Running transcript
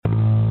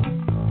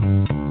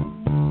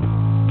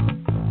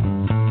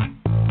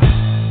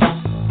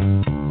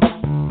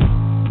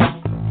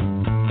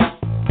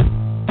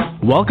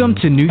Welcome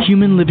to New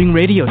Human Living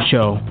Radio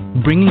Show,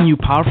 bringing you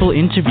powerful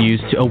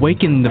interviews to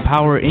awaken the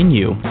power in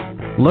you.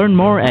 Learn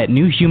more at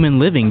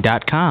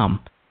newhumanliving.com.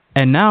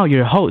 And now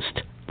your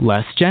host,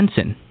 Les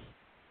Jensen.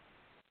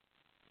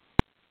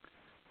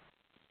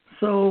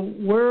 So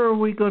where are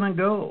we going to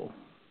go?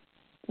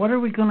 What are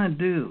we going to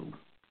do?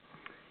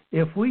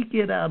 If we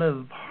get out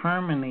of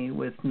harmony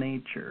with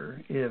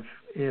nature,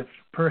 if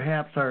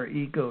perhaps our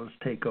egos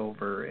take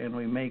over and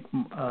we make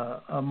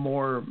a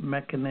more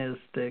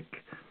mechanistic,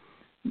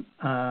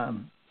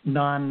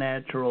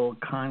 non-natural,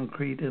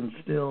 concrete and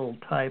still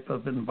type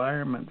of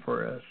environment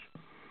for us,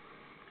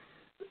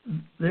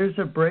 there's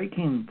a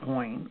breaking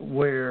point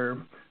where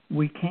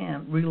we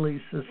can't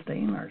really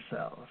sustain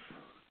ourselves.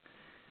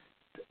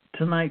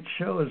 Tonight's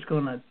show is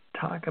going to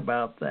talk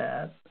about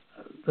that.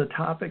 The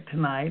topic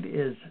tonight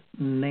is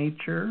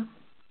nature,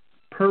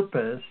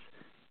 purpose,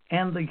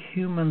 and the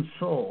human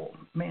soul.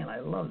 Man,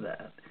 I love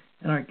that.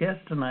 And our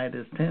guest tonight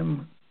is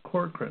Tim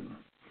Corcoran.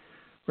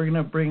 We're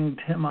going to bring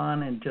Tim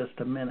on in just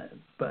a minute,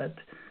 but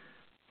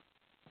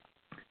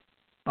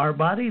our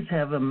bodies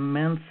have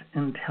immense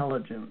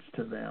intelligence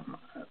to them.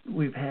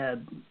 We've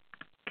had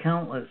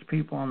countless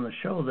people on the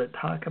show that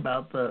talk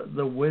about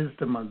the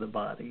wisdom of the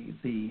body,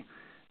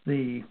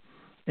 the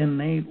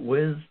innate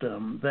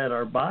wisdom that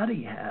our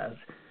body has.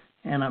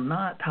 And I'm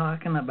not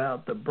talking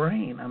about the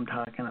brain, I'm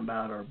talking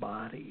about our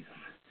bodies.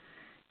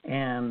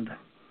 And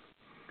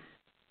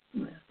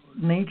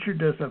nature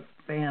does a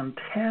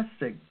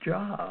fantastic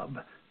job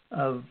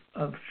of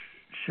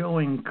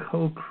showing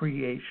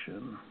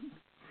co-creation.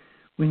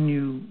 When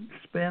you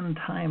spend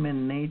time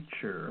in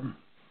nature,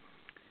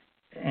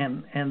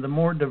 and the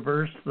more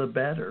diverse the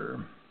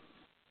better,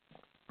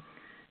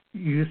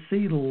 you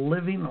see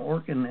living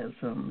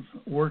organisms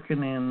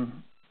working in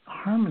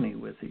harmony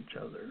with each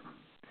other.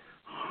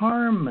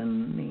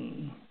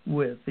 Harmony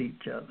with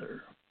each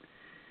other.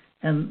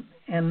 And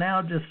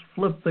now just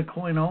flip the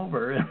coin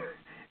over.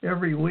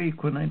 Every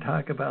week when I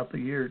talk about the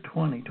year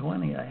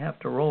 2020, I have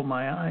to roll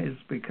my eyes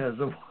because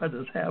of what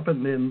has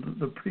happened in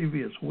the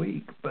previous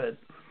week. But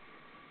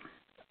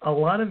a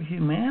lot of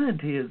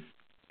humanity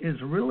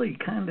is really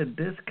kind of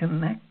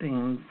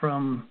disconnecting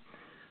from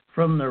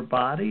their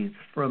bodies,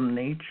 from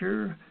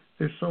nature.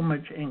 There's so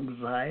much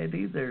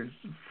anxiety, there's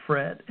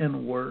fret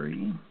and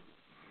worry.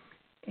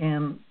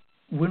 And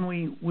when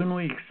we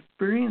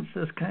experience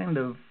this kind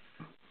of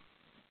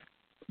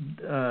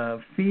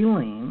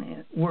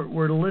feeling,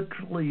 we're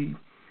literally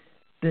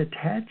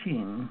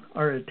detaching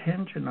our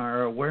attention,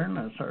 our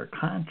awareness, our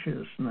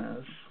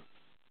consciousness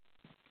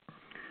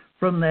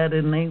from that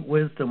innate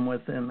wisdom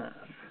within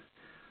us,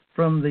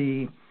 from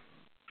the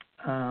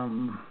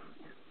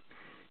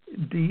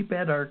deep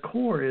at our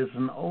core is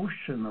an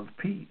ocean of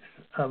peace,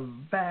 a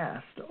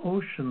vast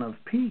ocean of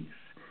peace.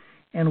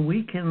 And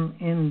we can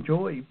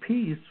enjoy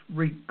peace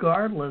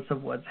regardless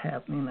of what's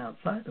happening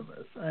outside of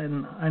us.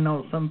 And I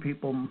know some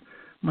people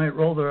might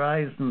roll their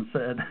eyes and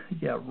said,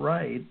 yeah,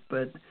 right,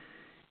 but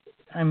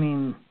I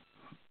mean,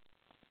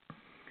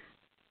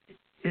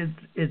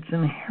 it's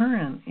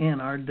inherent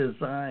in our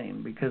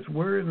design because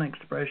we're an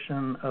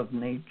expression of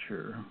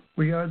nature.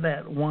 We are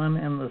that one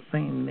and the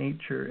same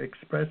nature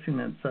expressing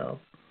itself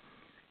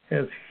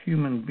as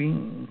human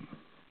beings.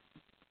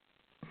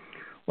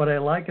 What I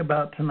like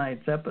about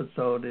tonight's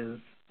episode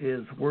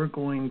is we're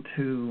going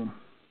to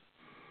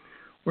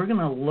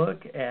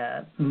look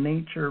at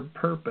nature,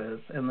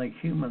 purpose, and the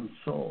human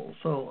soul.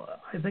 So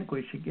I think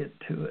we should get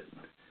to it.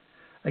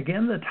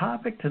 Again, the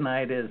topic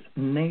tonight is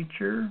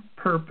nature,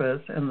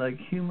 purpose, and the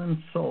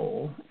human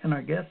soul. And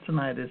our guest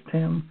tonight is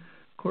Tim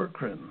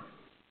Corcoran.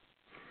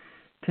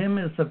 Tim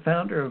is the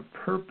founder of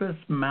Purpose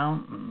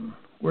Mountain,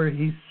 where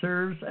he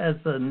serves as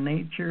a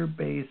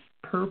nature-based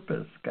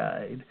purpose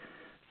guide,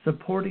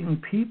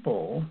 supporting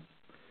people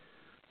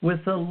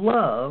with a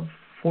love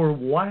for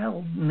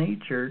wild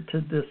nature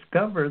to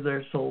discover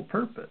their soul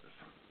purpose.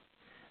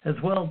 As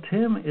well,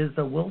 Tim is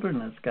a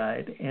wilderness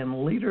guide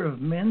and leader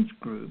of men's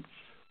groups,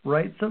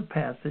 Rites of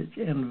Passage,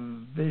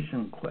 and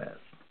Vision Quest.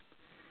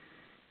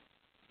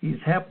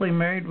 He's happily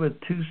married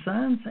with 2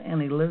 sons,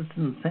 and he lives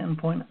in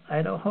Sandpoint,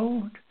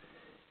 Idaho.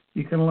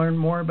 You can learn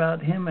more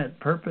about him at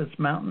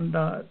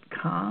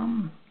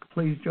purposemountain.com.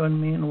 Please join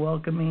me in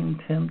welcoming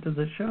Tim to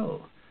the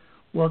show.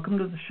 Welcome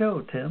to the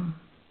show, Tim.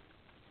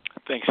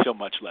 Thanks so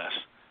much, Les.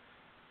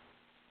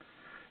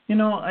 You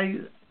know,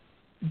 I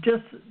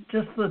just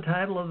the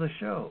title of the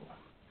show,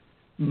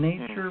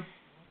 Nature,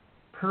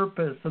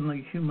 Purpose, and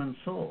the Human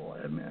Soul.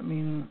 I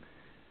mean,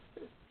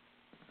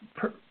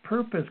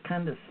 purpose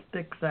kind of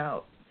sticks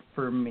out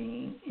for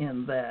me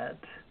in that.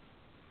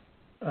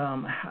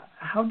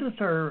 How does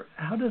our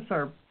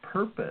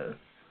purpose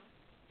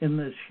in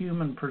this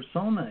human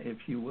persona,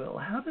 if you will,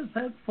 how does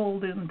that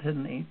fold into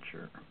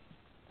nature?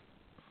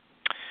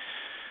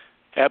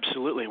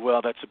 Absolutely.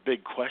 Well, that's a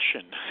big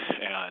question,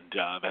 and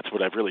that's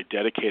what I've really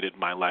dedicated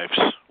my life's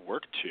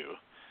work to.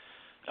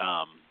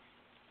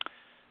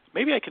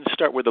 Maybe I can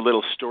start with a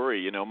little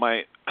story. You know,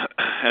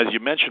 as you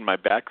mentioned, my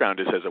background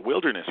is as a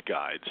wilderness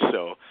guide.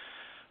 So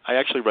I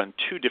actually run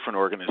two different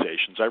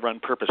organizations. I run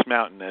Purpose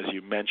Mountain, as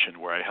you mentioned,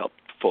 where I help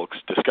folks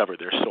discover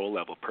their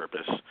soul-level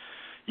purpose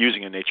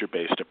using a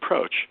nature-based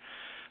approach.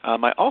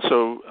 I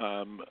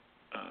also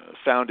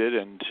founded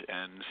and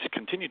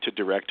continue to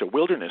direct a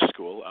wilderness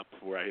school up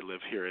where I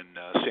live here in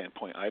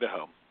Sandpoint,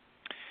 Idaho.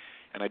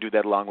 And I do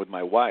that along with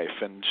my wife.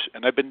 And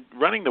I've been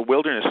running the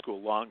wilderness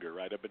school longer,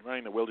 right? I've been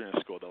running the wilderness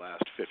school the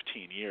last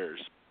 15 years.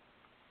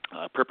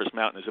 Purpose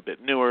Mountain is a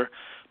bit newer.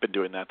 I've been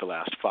doing that the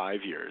last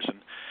 5 years. And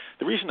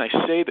the reason I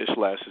say this,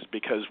 Les, is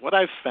because what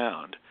I've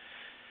found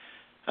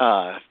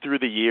through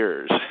the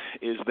years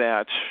is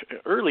that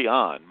early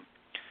on,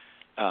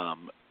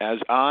 as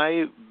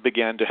I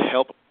began to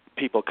help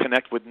people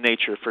connect with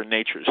nature for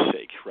nature's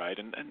sake, right?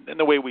 And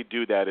the way we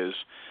do that is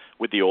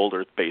with the old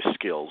earth-based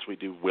skills. We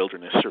do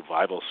wilderness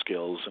survival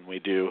skills, and we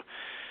do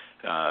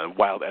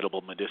wild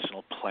edible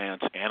medicinal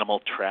plants,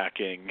 animal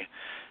tracking,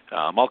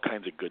 all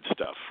kinds of good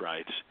stuff,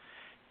 right?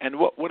 And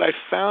what I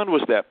found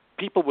was that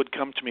people would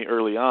come to me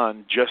early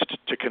on just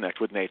to connect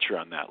with nature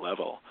on that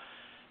level.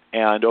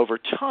 And over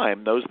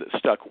time, those that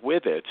stuck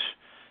with it,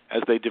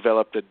 as they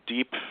developed a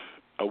deep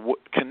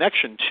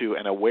connection to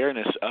and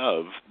awareness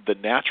of the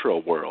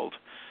natural world,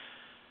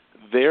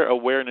 their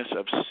awareness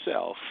of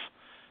self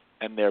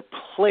and their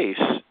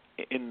place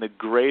in the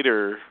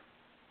greater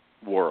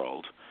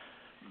world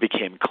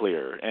became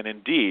clear. And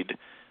indeed,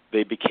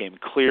 they became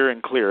clearer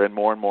and clearer and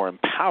more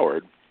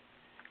empowered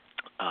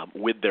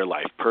with their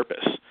life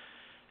purpose.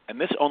 And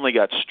this only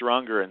got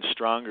stronger and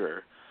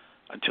stronger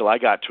until I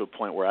got to a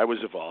point where I was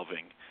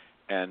evolving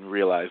and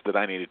realized that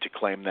I needed to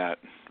claim that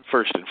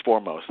first and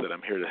foremost, that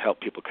I'm here to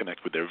help people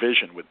connect with their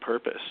vision, with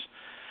purpose.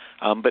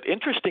 But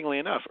interestingly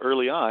enough,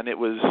 early on, it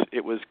was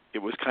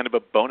kind of a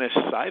bonus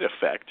side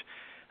effect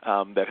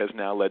that has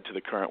now led to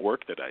the current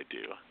work that I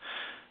do.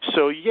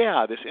 So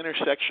yeah, this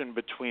intersection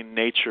between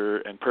nature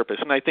and purpose,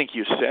 and I think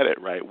you said it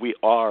right, we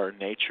are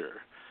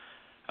nature.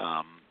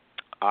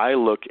 I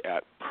look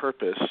at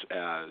purpose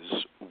as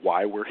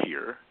why we're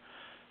here,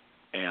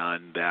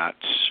 and that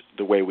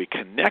the way we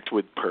connect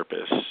with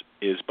purpose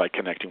is by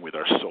connecting with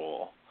our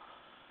soul.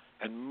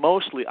 And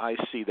mostly I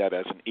see that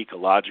as an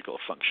ecological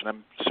function.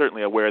 I'm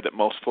certainly aware that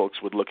most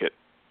folks would look at,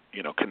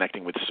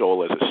 connecting with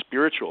soul as a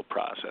spiritual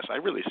process. I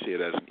really see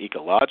it as an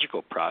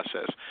ecological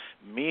process,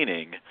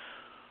 meaning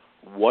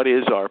what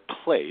is our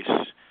place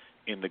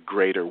in the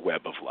greater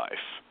web of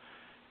life?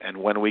 And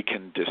when we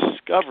can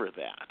discover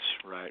that,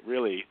 right,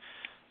 really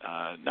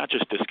not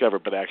just discover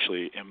but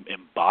actually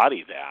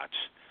embody that,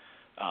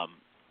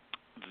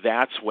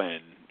 that's when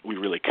we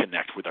really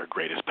connect with our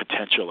greatest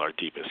potential, our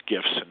deepest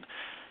gifts, and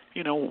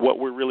what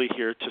we're really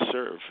here to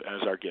serve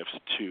as our gifts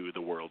to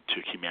the world,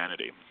 to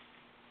humanity.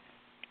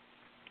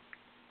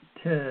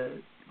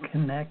 To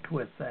connect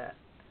with that,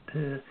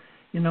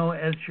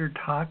 as you're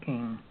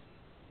talking,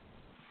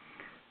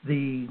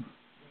 the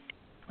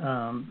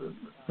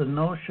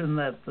notion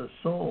that the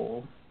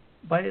soul,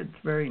 by its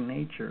very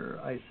nature,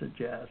 I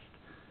suggest,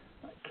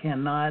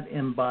 cannot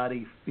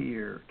embody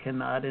fear,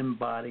 cannot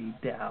embody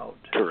doubt,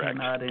 Correct.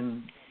 cannot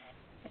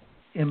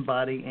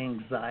embody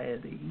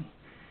anxiety.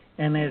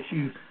 And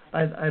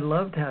I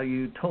loved how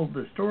you told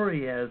the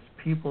story. As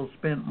people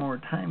spent more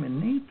time in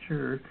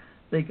nature,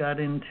 they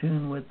got in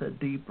tune with a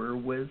deeper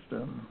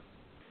wisdom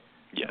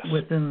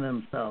within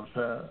themselves,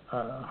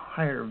 a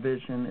higher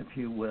vision, if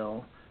you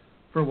will,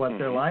 for what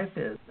their life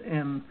is.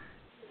 And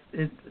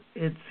it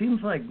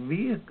seems like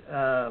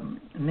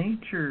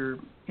nature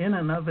in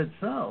and of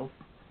itself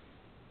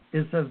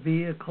is a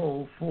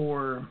vehicle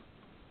for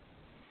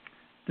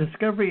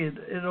discovery.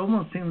 It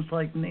almost seems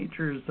like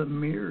nature is a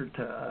mirror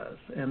to us,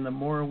 and the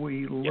more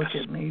we look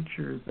at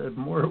nature, the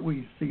more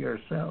we see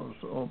ourselves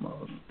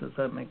almost. Does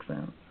that make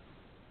sense?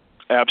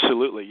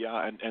 Absolutely,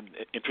 yeah. And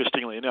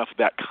interestingly enough,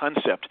 that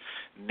concept,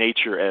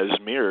 nature as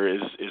mirror,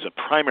 is a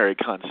primary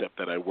concept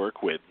that I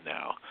work with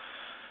now.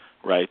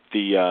 Right.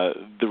 The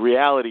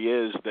reality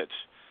is that,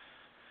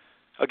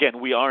 again,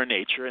 we are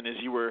nature, and as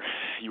you were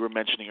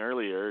mentioning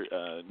earlier,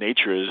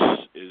 nature is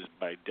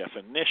by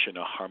definition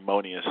a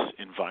harmonious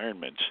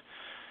environment.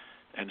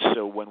 And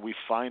so when we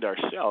find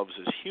ourselves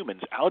as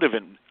humans out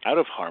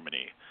of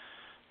harmony,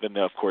 then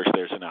of course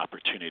there's an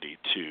opportunity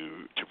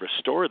to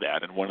restore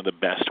that. And one of the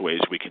best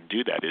ways we can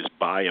do that is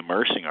by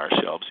immersing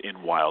ourselves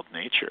in wild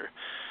nature.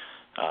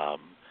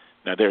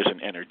 Now, there's an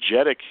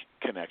energetic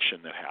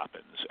connection that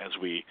happens as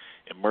we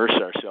immerse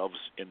ourselves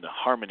in the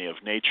harmony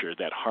of nature.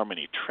 That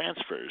harmony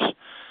transfers,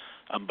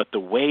 but the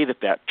way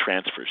that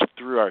transfers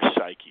through our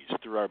psyches,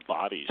 through our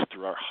bodies,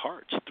 through our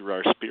hearts, through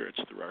our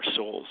spirits, through our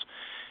souls,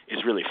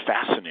 is really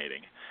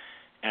fascinating.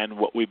 And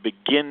what we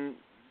begin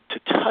to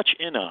touch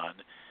in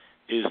on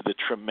is the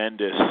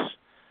tremendous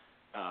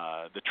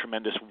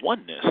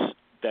oneness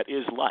that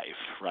is life,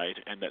 right,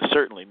 and that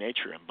certainly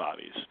nature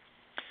embodies.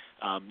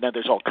 Now,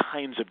 there's all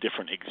kinds of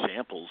different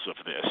examples of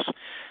this.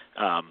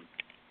 I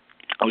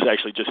was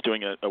actually just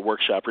doing a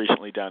workshop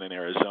recently down in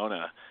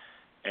Arizona,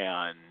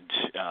 and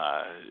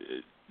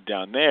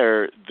down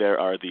there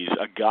are these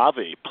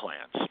agave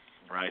plants,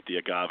 right? The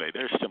agave,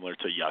 they're similar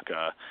to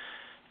yucca,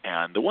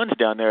 And the ones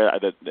down there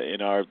in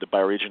the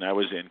bioregion I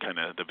was in, kind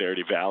of the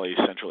Verde Valley,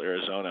 central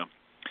Arizona,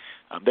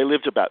 they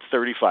lived about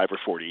 35 or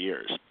 40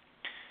 years.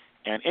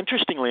 And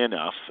interestingly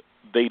enough,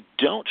 they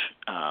don't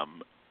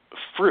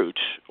fruit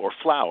or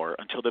flower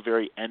until the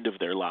very end of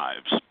their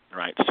lives,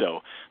 right?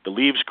 So the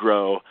leaves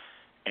grow,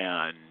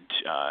 and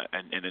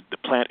the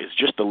plant is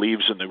just the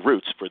leaves and the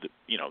roots for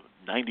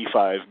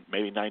 95,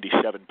 maybe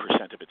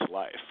 97% of its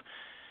life.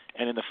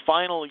 And in the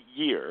final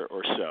year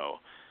or so,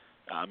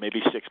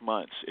 maybe 6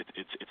 months,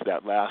 it's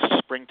that last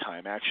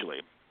springtime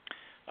actually,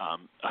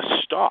 a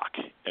stalk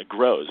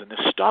grows, and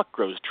the stalk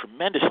grows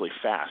tremendously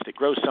fast. It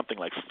grows something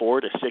like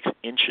 4 to 6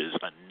 inches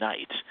a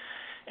night,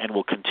 and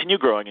will continue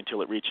growing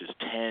until it reaches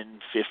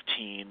 10,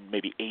 15,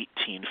 maybe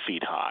 18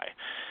 feet high.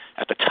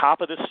 At the top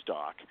of the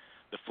stalk,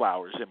 the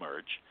flowers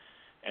emerge,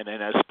 and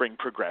then as spring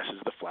progresses,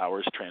 the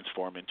flowers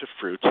transform into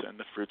fruits, and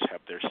the fruits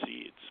have their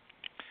seeds.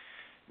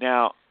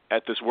 Now,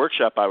 at this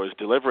workshop I was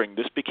delivering,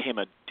 this became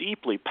a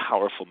deeply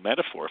powerful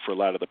metaphor for a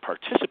lot of the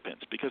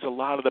participants, because a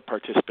lot of the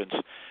participants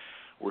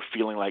were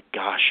feeling like,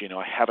 gosh,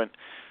 I haven't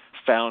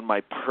found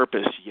my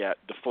purpose yet,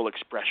 the full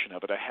expression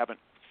of it. I haven't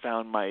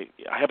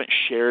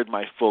shared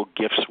my full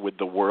gifts with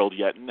the world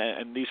yet.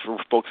 And these were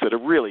folks that are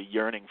really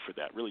yearning for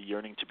that, really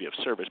yearning to be of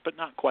service, but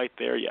not quite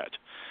there yet.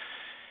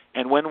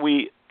 And when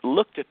we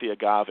looked at the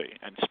agave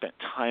and spent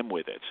time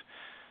with it,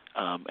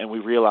 and we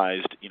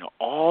realized,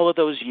 all of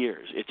those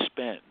years it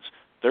spends,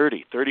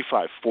 30,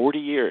 35, 40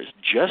 years,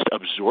 just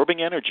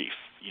absorbing energy,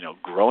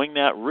 growing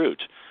that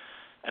root,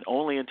 and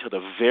only until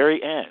the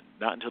very end,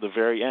 not until the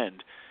very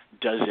end,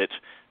 does it,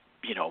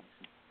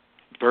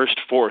 burst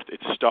forth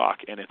its stalk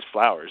and its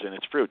flowers and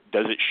its fruit.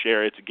 Does it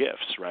share its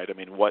gifts, right? I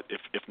mean, what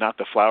if not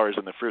the flowers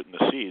and the fruit and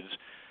the seeds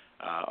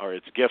are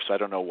its gifts? I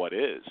don't know what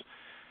is.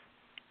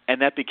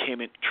 And that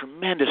became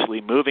tremendously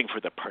moving for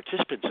the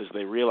participants as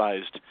they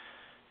realized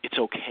it's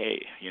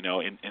okay,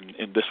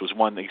 and this was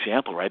one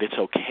example, right? It's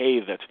okay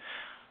that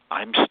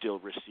I'm still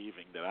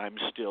receiving, that I'm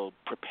still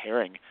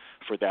preparing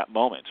for that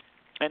moment.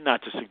 And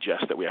not to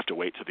suggest that we have to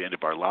wait to the end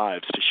of our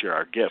lives to share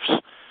our gifts,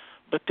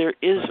 but there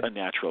is a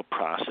natural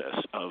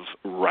process of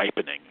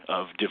ripening,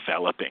 of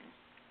developing,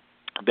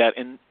 that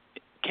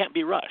can't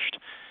be rushed.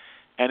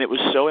 And it was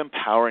so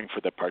empowering for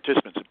the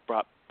participants. It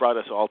brought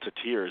us all to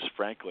tears,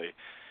 frankly,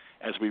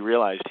 as we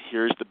realized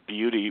here's the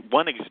beauty,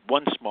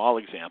 one small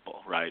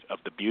example, right, of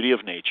the beauty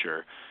of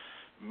nature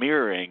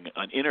mirroring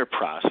an inner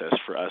process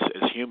for us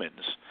as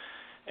humans.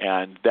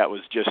 And that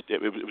was just,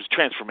 it was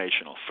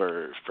transformational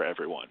for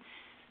everyone.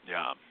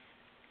 Yeah.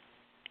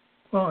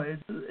 Well,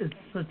 it's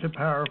such a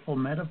powerful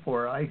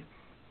metaphor.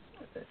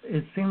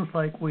 It seems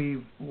like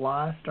we've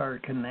lost our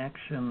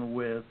connection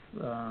with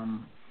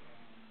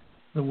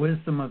the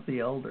wisdom of the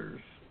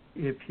elders,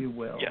 if you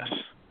will. Yes.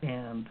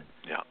 And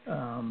yeah.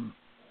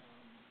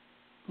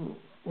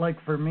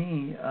 Like for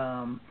me,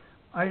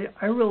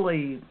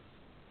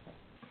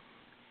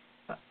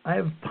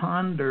 I've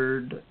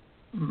pondered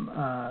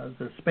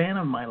the span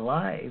of my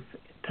life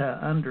to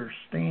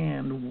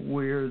understand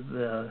where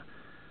the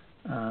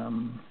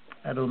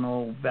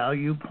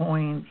value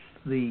points,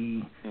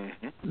 the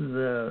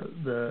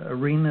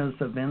arenas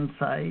of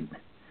insight.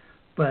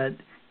 But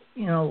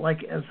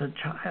like as a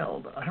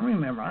child, I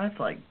remember I was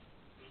like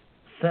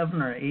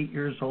 7 or 8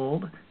 years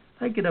old.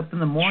 I'd get up in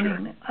the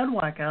morning, sure. I'd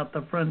walk out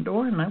the front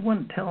door, and I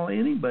wouldn't tell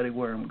anybody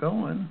where I'm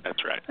going.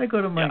 That's right. I'd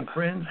go to my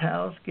friend's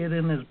house, get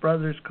in his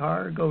brother's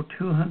car, go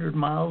 200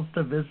 miles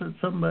to visit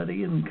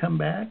somebody, and come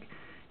back,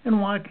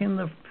 and walk in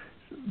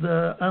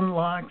the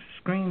unlocked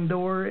screen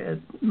door at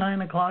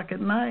 9 o'clock at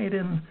night,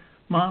 and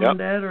Mom and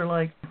Dad are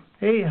like,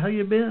 "Hey, how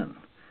you been?"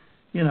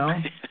 And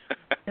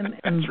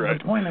That's right.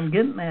 The point I'm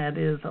getting at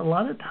is a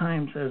lot of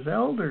times as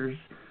elders,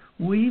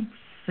 we've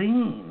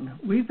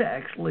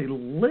actually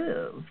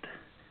lived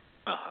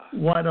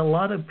what a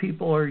lot of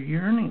people are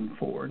yearning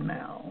for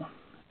now,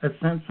 a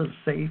sense of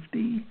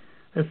safety,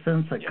 a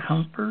sense of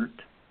comfort.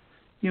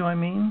 You know what I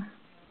mean?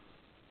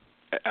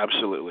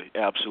 Absolutely.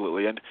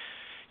 And,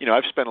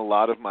 I've spent a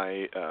lot of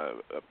a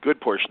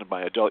good portion of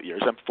my adult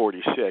years. I'm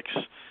 46.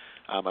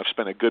 I've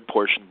spent a good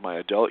portion of my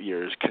adult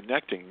years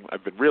connecting.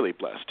 I've been really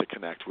blessed to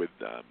connect with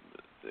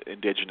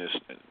indigenous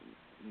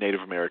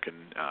Native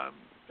American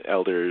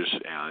elders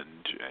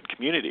and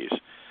communities.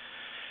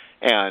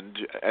 And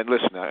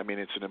listen, I mean,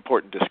 it's an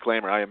important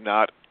disclaimer. I am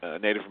not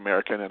Native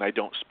American, and I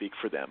don't speak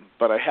for them.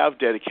 But I have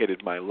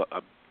dedicated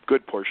a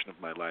good portion of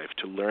my life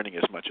to learning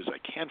as much as I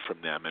can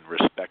from them and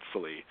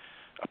respectfully,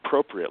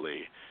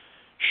 appropriately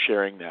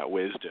sharing that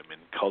wisdom in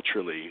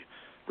culturally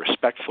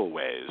respectful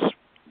ways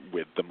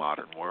with the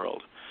modern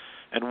world.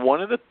 And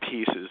one of the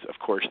pieces, of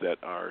course, that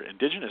our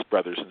indigenous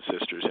brothers and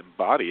sisters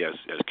embody as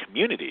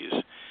communities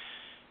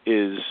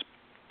is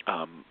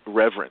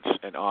reverence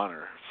and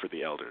honor for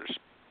the elders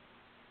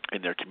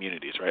in their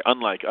communities, right?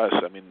 Unlike us,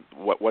 I mean,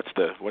 what's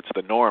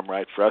the norm,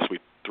 right? For us, we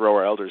throw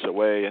our elders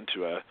away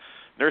into a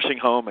nursing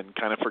home and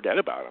kind of forget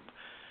about them.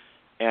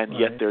 And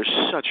yet there's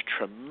such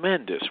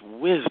tremendous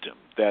wisdom,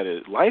 that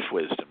is life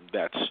wisdom,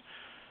 that's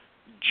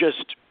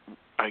just,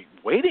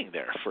 waiting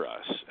there for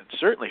us, and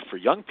certainly for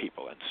young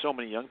people. And so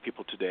many young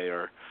people today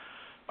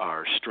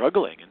are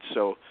struggling. And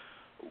so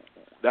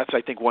that's,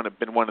 I think,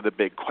 been one of the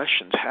big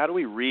questions. How do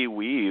we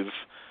reweave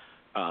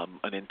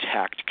an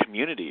intact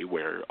community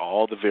where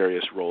all the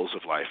various roles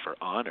of life are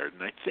honored?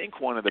 And I think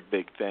one of the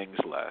big things,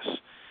 Les,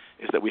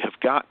 is that we have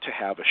got to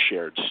have a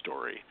shared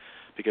story,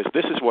 because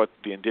this is what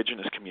the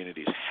indigenous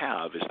communities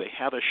have, is they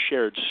have a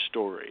shared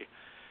story.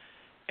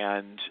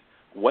 And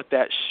what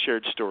that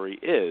shared story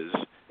is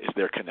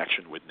their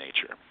connection with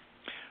nature,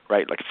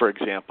 right? Like, for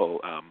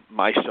example,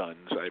 my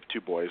sons, I have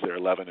 2 boys, they're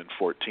 11 and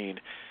 14,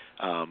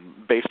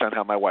 based on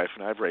how my wife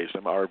and I have raised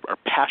them, are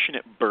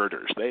passionate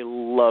birders. They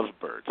love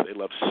birds. They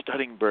love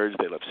studying birds.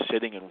 They love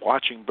sitting and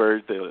watching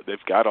birds.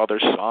 They've got all their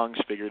songs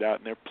figured out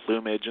and their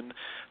plumage and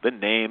the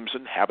names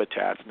and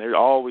habitats, and they're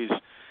always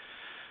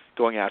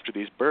going after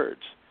these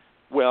birds.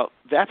 Well,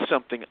 that's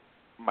something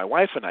my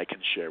wife and I can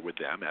share with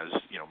them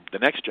as, the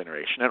next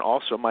generation, and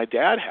also my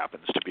dad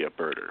happens to be a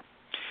birder.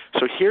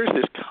 So here's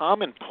this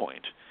common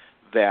point,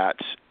 that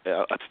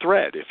a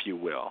thread, if you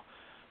will,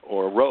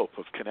 or a rope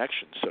of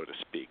connection, so to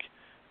speak,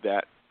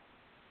 that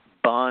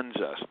bonds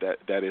us,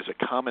 that is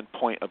a common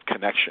point of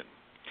connection.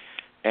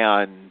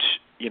 And,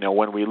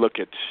 when we look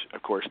at,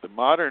 of course, the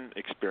modern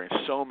experience,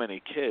 so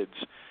many kids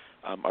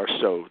are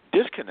so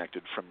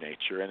disconnected from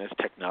nature, and as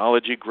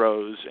technology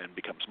grows and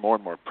becomes more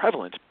and more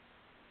prevalent,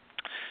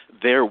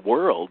 their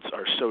worlds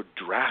are so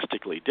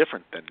drastically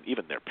different than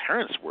even their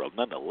parents' world,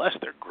 nonetheless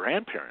their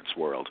grandparents'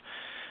 world,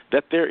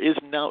 that there is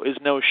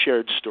no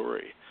shared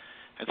story.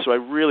 And so I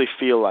really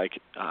feel like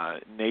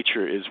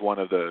nature is one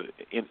of the,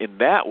 in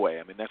that way,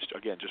 I mean, that's,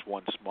 again, just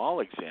one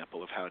small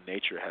example of how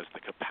nature has the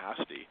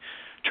capacity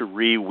to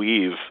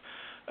reweave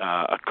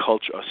a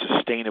culture, a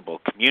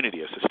sustainable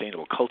community, a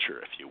sustainable culture,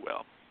 if you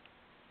will.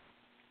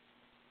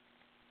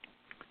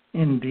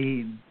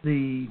 Indeed.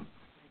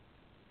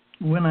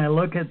 When I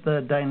look at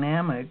the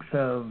dynamics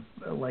of,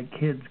 like,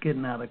 kids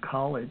getting out of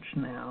college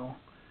now,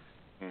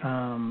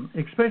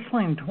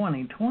 especially in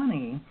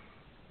 2020,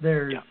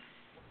 there's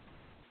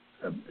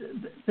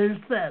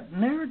that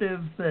narrative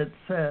that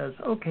says,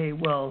 okay,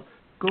 well,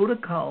 go to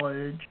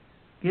college,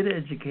 get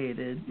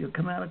educated, you'll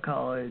come out of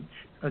college,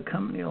 a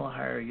company will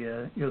hire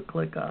you, you'll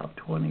click off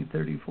 20,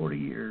 30, 40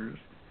 years,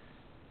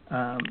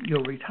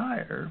 you'll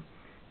retire.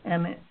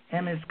 And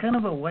it's kind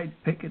of a white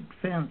picket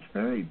fence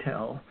fairy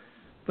tale.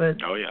 But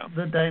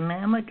the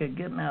dynamic of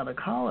getting out of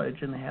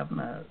college and having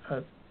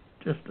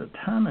just a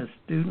ton of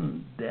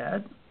student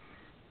debt,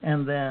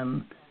 and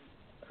then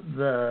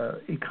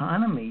the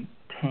economy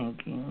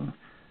tanking,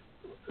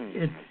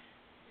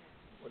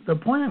 the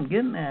point I'm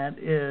getting at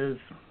is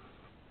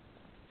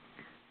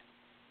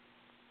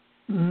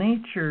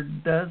nature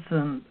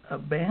doesn't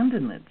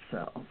abandon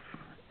itself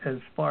as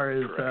far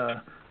as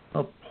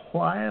a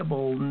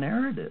pliable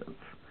narrative.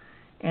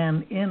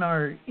 And in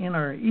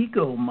our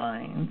ego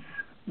minds,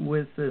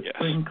 with this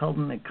thing called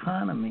an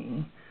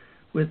economy,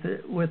 with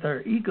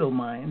our ego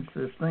minds,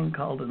 this thing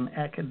called an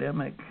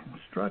academic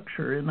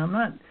structure. And I'm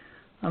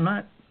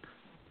not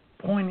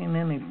pointing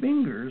any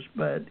fingers,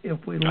 but if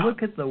we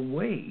look at the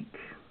wake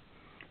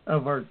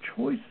of our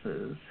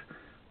choices,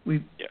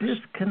 we've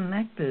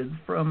disconnected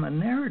from a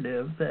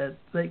narrative that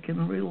they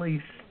can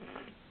really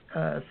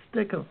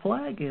stick a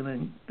flag in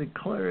and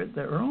declare it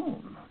their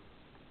own.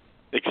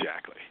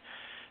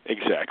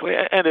 Exactly,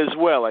 and as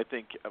well, I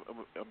think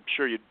I'm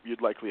sure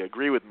you'd likely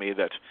agree with me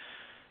that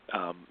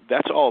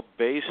that's all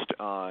based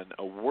on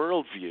a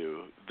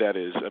worldview that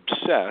is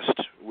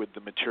obsessed with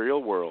the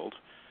material world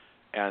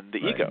and the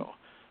ego.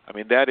 I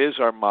mean, that is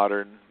our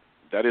modern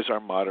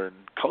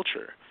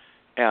culture,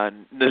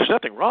 and there's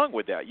nothing wrong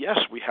with that. Yes,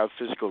 we have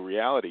physical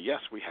reality.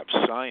 Yes, we have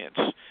science.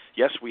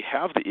 Yes, we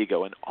have the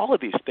ego, and all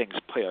of these things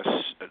play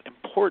an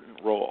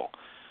important role.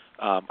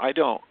 I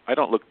don't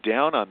look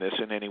down on this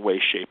in any way,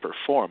 shape, or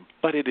form,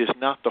 but it is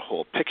not the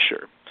whole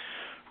picture,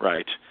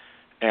 right?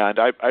 And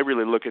I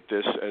really look at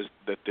this as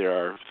that there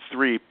are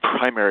 3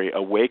 primary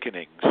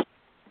awakenings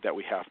that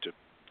we have to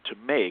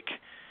make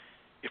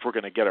if we're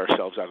going to get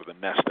ourselves out of the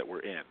mess that we're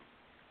in,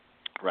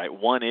 right?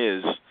 One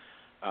is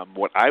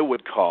what I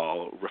would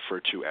refer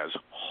to as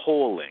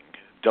wholing,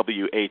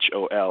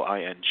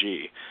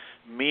 WHOLING,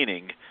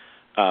 meaning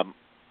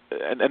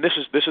and this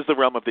is the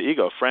realm of the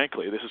ego,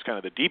 frankly. This is kind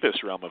of the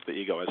deepest realm of the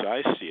ego as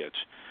I see it,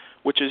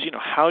 which is,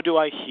 how do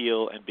I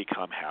heal and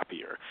become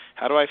happier?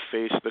 How do I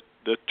face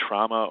the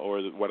trauma or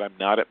what I'm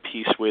not at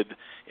peace with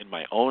in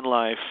my own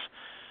life?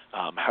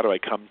 How do I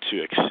come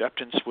to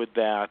acceptance with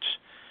that?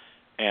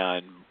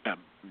 And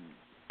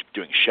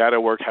doing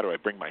shadow work, how do I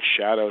bring my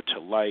shadow to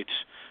light,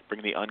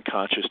 bring the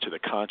unconscious to the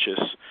conscious,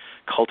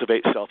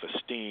 cultivate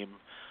self-esteem,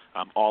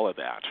 all of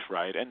that,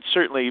 right? And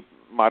certainly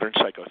modern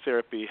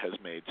psychotherapy has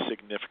made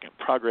significant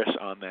progress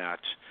on that.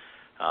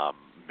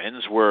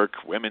 Men's work,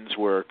 women's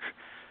work,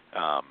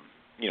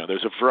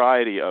 there's a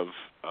variety of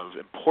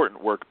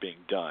important work being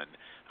done,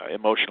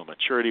 emotional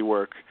maturity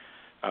work,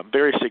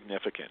 very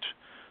significant.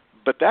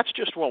 But that's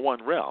just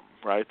one realm,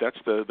 right? That's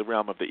the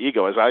realm of the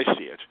ego as I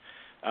see it.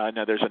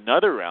 Now there's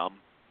another realm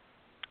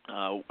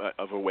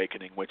of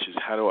awakening, which is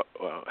how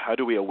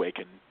do we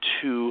awaken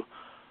to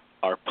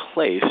our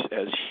place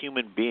as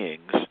human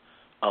beings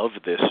of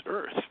this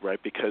earth,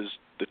 right? Because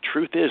the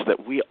truth is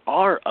that we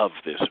are of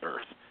this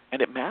earth,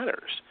 and it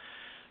matters.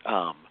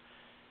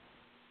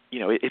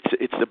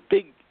 It's a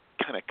big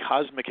kind of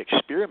cosmic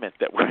experiment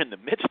that we're in the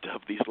midst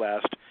of these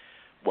last,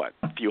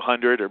 few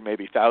hundred or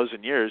maybe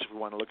 1,000 years. If we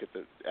want to look at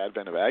the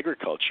advent of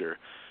agriculture,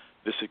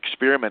 this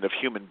experiment of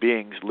human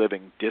beings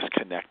living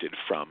disconnected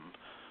from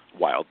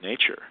wild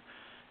nature.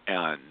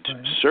 And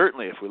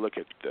certainly if we look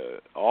at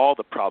all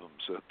the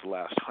problems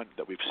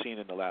that we've seen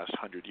in the last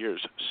 100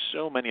 years,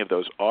 so many of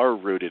those are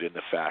rooted in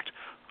the fact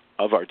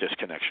of our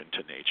disconnection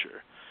to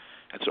nature.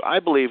 And so I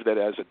believe that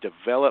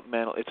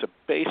it's a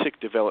basic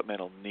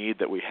developmental need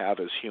that we have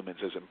as humans,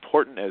 as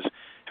important as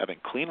having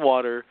clean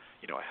water,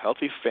 a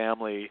healthy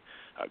family,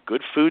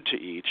 good food to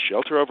eat,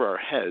 shelter over our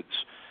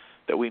heads,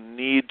 that we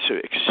need to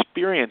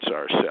experience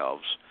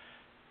ourselves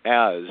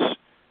as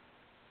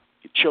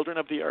children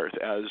of the earth,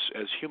 as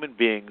human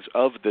beings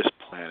of this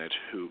planet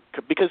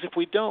because if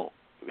we don't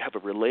have a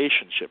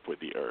relationship with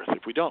the earth,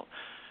 if we don't,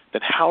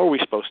 then how are we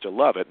supposed to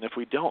love it? And if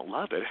we don't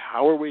love it,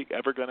 how are we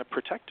ever going to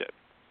protect it?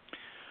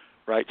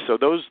 Right? So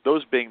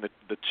those being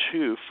the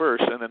two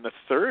first, and then the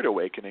third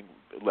awakening,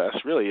 Les,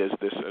 really is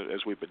this,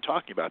 as we've been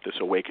talking about, this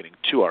awakening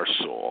to our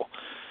soul,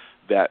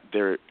 that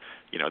this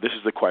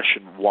is the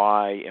question,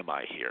 why am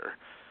I here?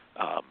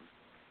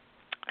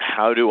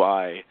 How do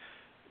I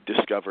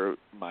discover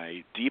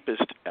my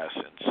deepest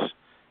essence,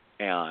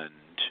 and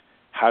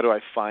how do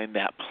I find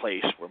that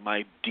place where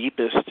my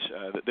deepest,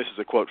 this is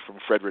a quote from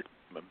Frederick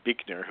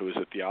Buechner, who is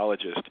a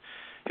theologist.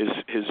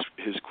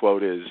 His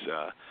quote is,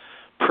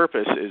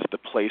 purpose is the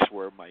place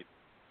where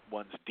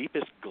one's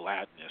deepest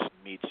gladness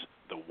meets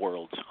the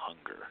world's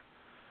hunger.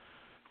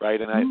 Right?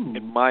 And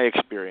in my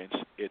experience,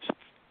 it's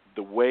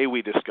the way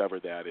we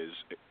discover that is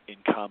in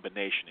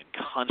combination, in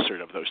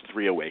concert of those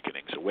three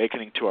awakenings: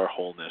 awakening to our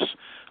wholeness,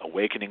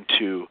 awakening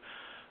to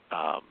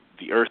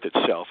the earth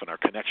itself and our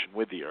connection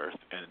with the earth,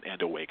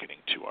 and awakening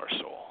to our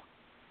soul.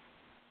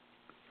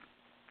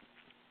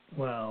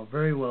 Wow,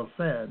 very well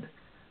said.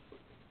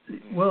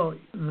 Well,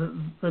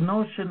 the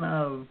notion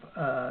of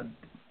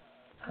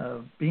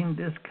being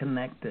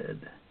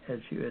disconnected, as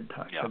you had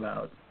talked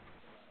about,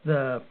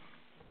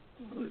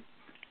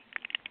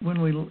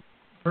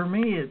 for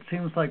me, it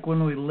seems like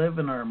when we live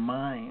in our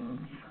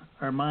minds,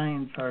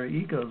 our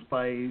egos,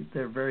 by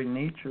their very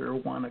nature,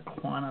 want to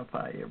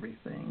quantify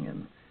everything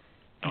and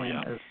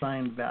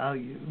assign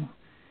value.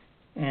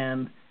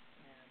 And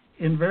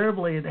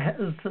invariably, it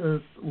has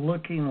us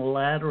looking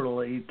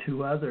laterally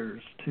to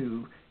others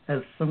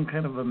as some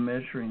kind of a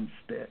measuring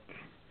stick.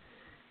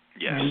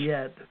 Yes. And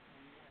yet,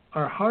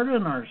 our heart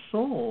and our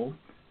soul,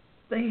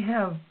 they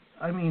have,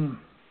 on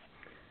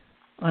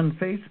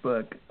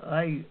Facebook,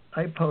 I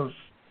post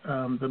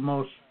the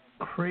most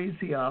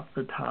crazy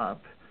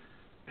off-the-top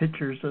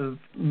pictures of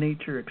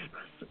nature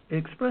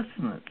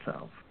expressing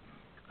itself.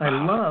 I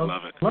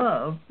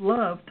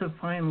love to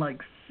find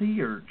like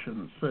sea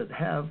urchins that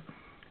have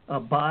a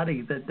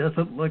body that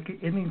doesn't look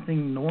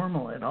anything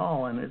normal at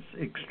all, and it's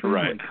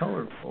extremely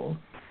colorful.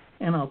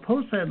 And I'll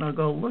post that and I'll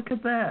go, look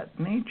at that.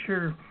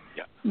 Nature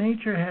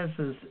has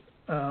this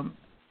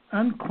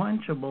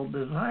unquenchable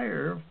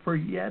desire for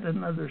yet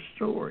another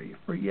story,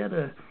 for yet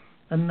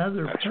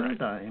another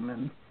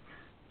paradigm.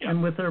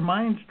 And with our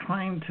minds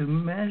trying to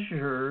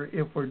measure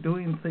if we're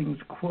doing things,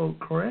 quote,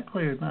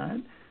 correctly or not,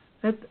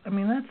 that's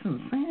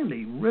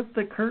insanity. Rip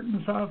the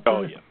curtains off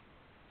the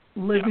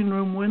living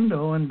room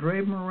window and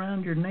drape them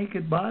around your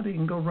naked body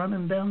and go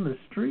running down the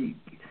street.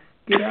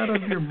 Get out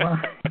of your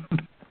mind.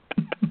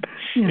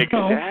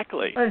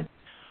 Exactly. I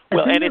think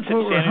that's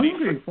what we're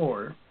hungry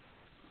for.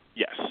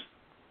 Yes,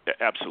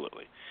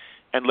 absolutely.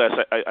 And Les,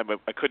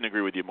 I couldn't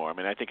agree with you more.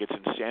 I think it's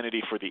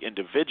insanity for the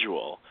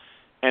individual,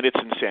 and it's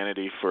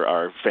insanity for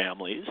our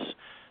families.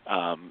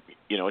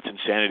 It's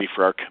insanity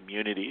for our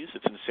communities.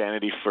 It's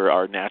insanity for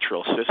our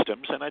natural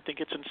systems, and I think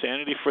it's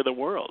insanity for the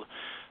world.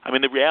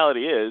 The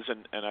reality is,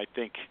 and I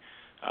think,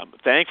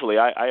 thankfully,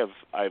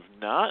 I've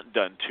not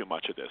done too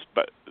much of this,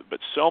 but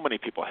so many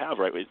people have.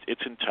 Right?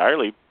 It's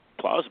entirely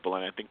plausible,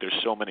 and I think there's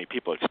so many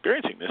people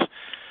experiencing this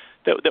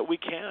that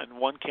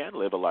one can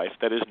live a life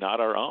that is not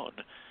our own,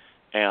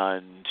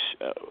 and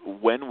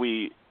when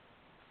we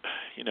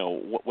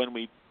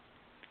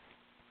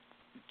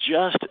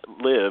just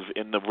live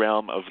in the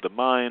realm of the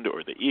mind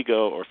or the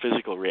ego or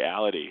physical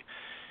reality,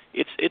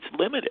 it's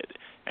limited,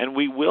 and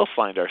we will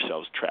find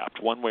ourselves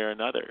trapped one way or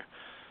another.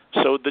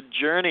 So the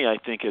journey, I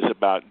think, is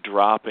about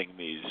dropping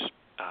these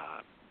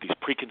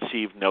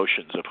preconceived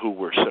notions of who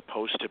we're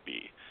supposed to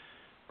be,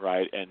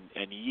 right,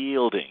 and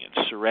yielding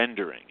and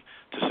surrendering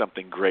to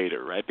something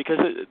greater, right? Because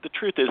the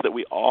truth is that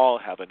we all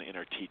have an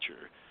inner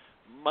teacher,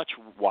 much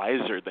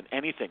wiser than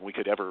anything we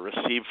could ever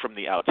receive from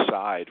the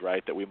outside,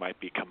 right, that we might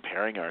be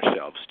comparing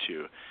ourselves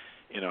to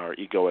in our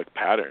egoic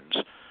patterns.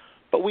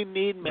 But we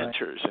need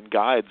mentors and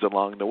guides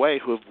along the way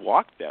who have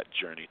walked that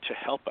journey to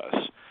help us,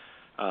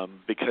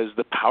 because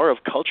the power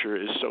of culture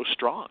is so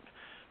strong,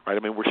 right? I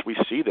mean, we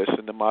see this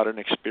in the modern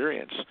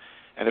experience.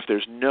 And if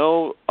there's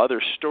no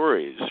other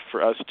stories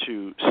for us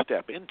to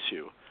step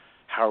into,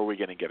 how are we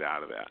going to get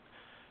out of that?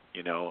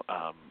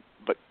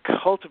 But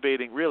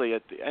cultivating, really,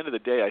 at the end of the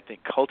day, I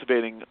think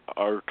cultivating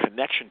our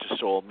connection to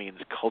soul means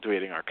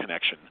cultivating our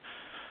connection,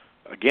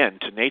 again,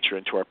 to nature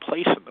and to our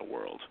place in the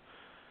world.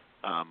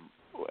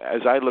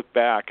 As I look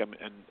back and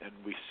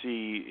we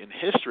see in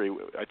history,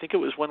 I think it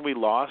was when we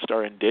lost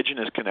our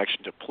indigenous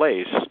connection to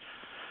place,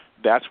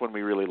 that's when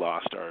we really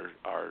lost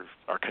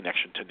our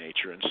connection to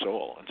nature and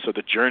soul. And so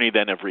the journey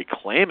then of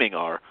reclaiming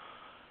our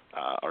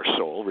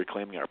soul,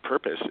 reclaiming our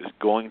purpose, is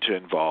going to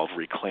involve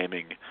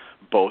reclaiming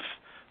both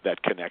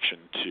that connection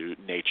to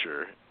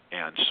nature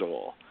and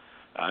soul.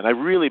 And I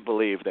really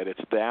believe that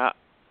it's that,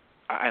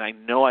 and I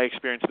know I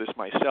experience this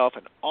myself,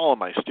 and all of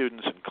my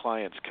students and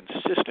clients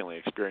consistently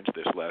experience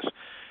this, Les,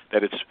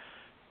 that it's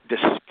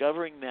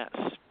discovering that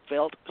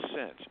felt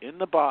sense in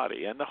the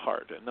body and the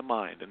heart and the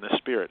mind and the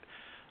spirit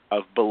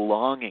of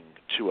belonging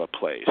to a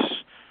place,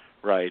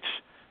 right?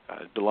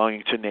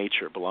 Belonging to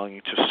nature,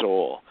 belonging to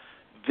soul.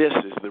 This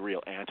is the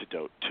real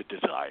antidote to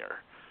desire.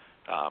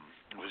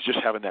 I was just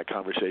having that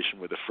conversation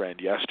with a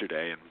friend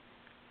yesterday, and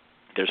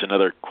there's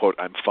another quote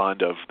I'm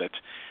fond of, that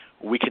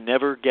we can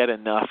never get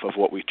enough of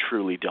what we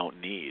truly don't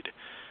need.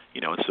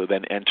 And so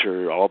then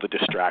enter all the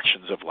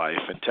distractions of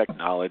life and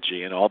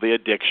technology and all the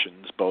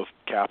addictions, both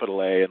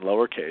capital A and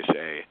lowercase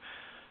a,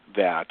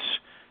 that,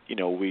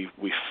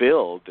 we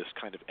fill this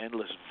kind of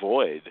endless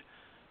void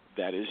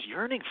that is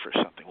yearning for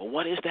something. Well,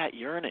 what is that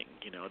yearning?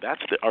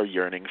 That's our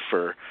yearning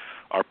for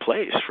our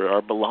place, for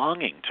our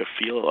belonging, to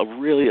feel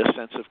a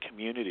sense of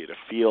community, to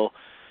feel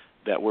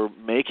that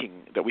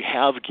that we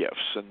have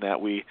gifts and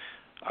that we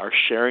are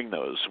sharing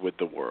those with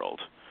the world.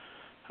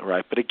 All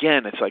right? But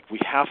again, it's like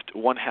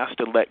one has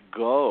to let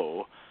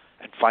go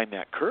and find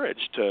that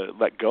courage to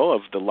let go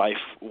of the life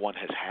one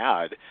has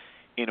had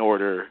in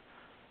order,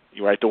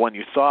 right, the one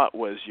you thought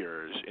was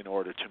yours, in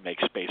order to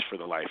make space for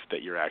the life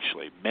that you're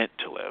actually meant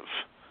to live.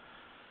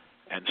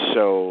 And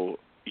so,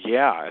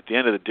 yeah, at the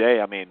end of the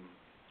day, I mean,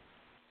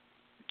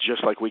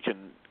 just like we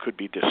could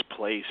be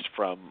displaced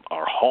from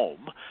our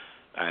home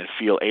and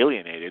feel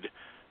alienated,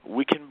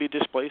 we can be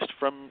displaced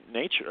from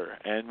nature,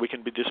 and we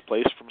can be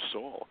displaced from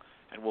soul,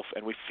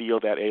 and we feel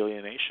that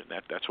alienation.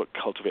 That's what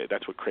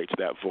creates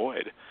that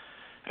void.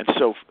 And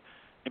so,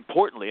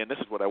 importantly, and this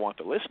is what I want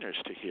the listeners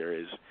to hear,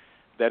 is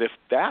that if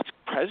that's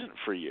present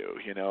for you,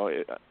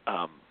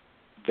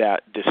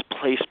 that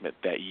displacement,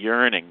 that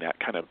yearning, that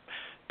kind of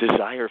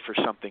desire for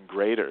something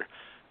greater,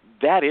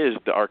 that is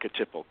the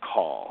archetypal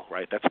call,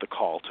 right? That's the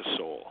call to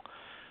soul.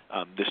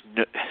 This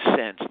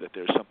sense that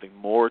there's something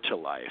more to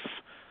life,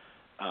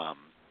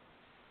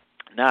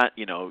 not,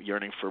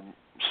 yearning for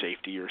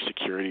safety or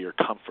security or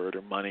comfort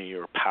or money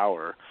or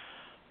power,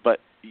 but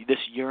this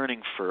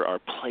yearning for our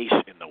place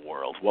in the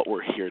world, what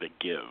we're here to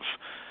give.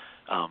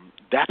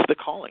 That's the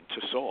calling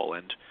to soul.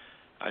 And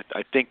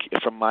I think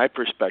from my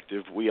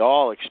perspective, we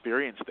all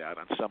experience that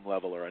on some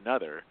level or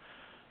another,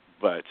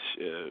 but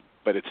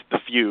it's the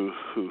few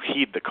who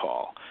heed the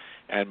call.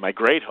 And my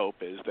great hope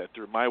is that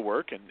through my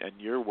work and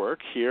your work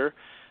here,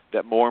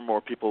 that more and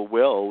more people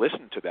will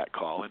listen to that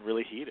call and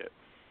really heed it.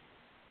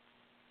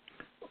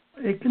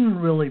 It can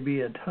really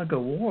be a tug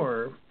of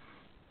war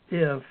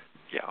if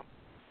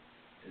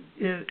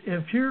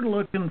you're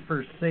looking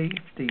for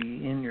safety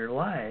in your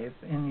life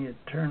and you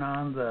turn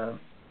on the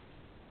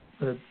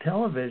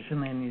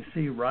television and you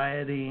see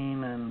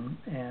rioting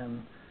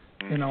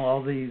and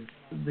all these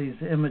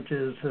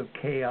images of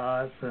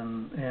chaos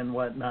and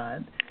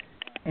whatnot,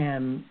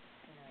 and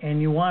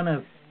you want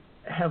to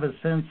have a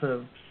sense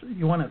of,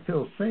 you want to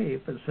feel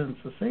safe, a sense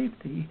of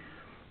safety,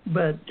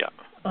 but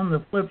on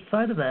the flip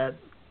side of that,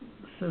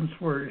 since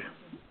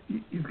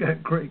you've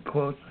got great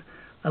quotes,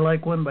 I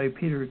like one by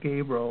Peter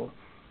Gabriel.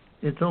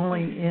 It's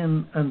only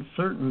in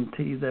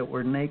uncertainty that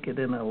we're naked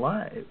and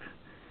alive.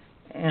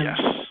 And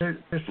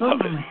there's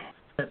something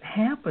that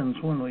happens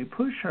when we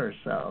push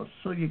ourselves.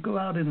 So you go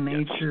out in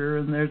nature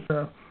and there's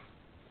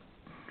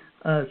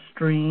a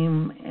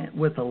stream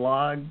with a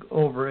log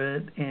over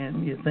it,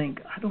 and you think,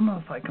 I don't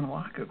know if I can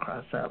walk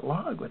across that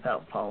log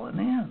without falling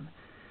in.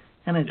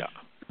 And it's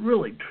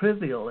really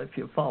trivial if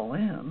you fall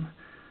in.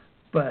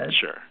 But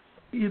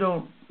you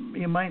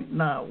might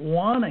not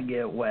want to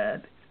get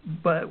wet,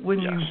 but when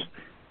you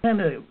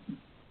kind of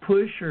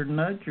push or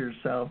nudge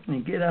yourself and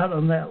you get out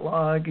on that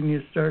log and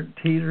you start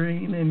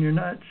teetering and you're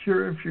not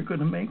sure if you're going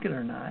to make it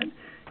or not,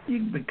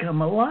 you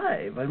become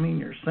alive. I mean,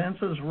 your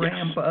senses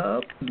ramp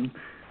up, and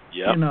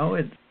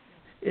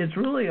it's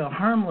really a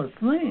harmless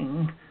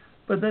thing,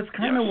 but that's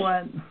kind of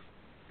what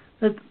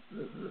that's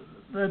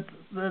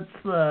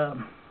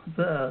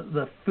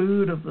the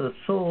food of the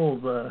soul,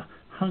 the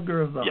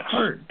hunger of the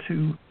heart,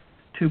 to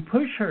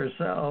push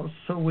ourselves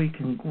so we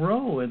can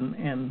grow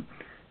and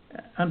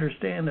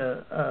understand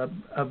a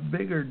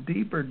bigger,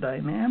 deeper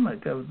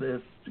dynamic of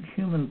this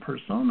human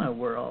persona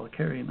we're all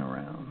carrying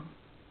around.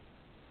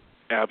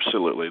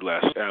 Absolutely,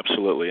 Les.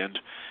 Absolutely,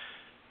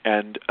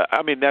 and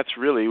I mean, that's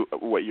really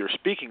what you're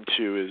speaking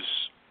to,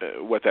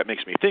 what that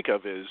makes me think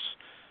of is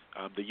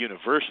the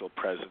universal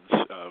presence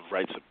of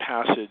rites of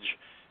passage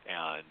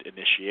and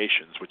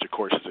initiations, which of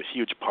course is a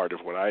huge part of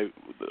what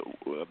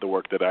the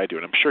work that I do.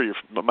 And I'm sure you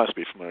must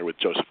be familiar with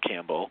Joseph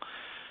Campbell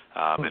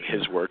and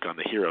his work on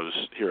the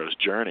hero's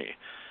journey.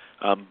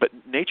 But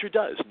nature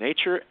does.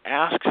 Nature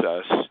asks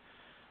us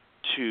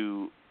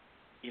to,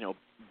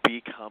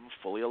 become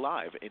fully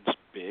alive in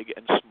big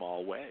and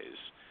small ways.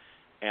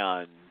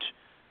 And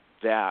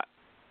that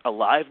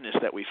aliveness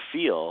that we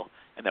feel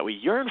and that we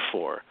yearn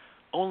for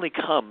only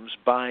comes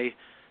by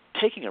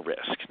taking a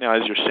risk. Now,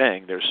 as you're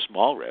saying, there's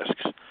small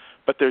risks,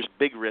 but there's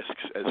big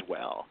risks as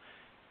well.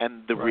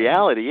 And the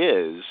reality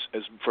is,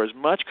 for as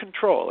much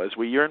control as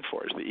we yearn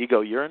for, as the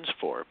ego yearns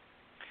for,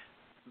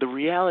 the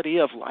reality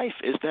of life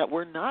is that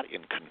we're not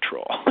in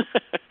control.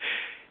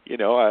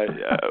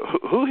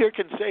 Who here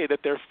can say that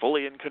they're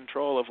fully in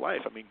control of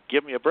life? I mean,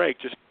 give me a break.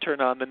 Just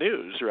turn on the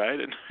news, right,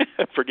 and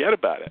forget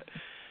about it.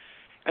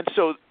 And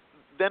so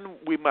then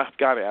we must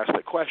got to ask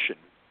the question,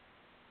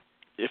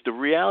 if the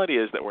reality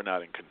is that we're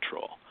not in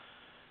control,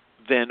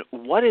 then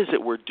what is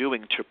it we're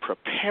doing to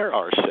prepare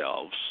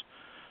ourselves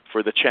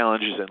for the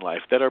challenges in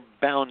life that are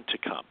bound to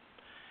come?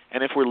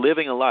 And if we're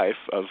living a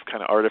life of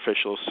kind of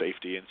artificial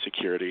safety and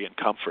security and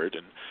comfort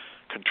and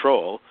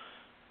control,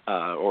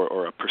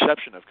 or a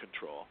perception of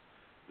control,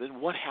 then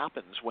what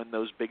happens when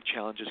those big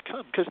challenges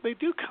come? Because they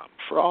do come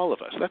for all of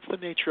us. That's the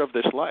nature of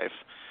this life.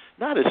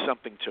 Not as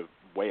something to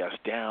weigh us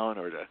down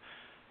or to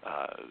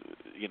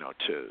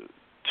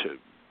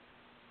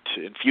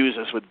infuse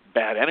us with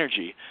bad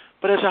energy,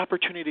 but as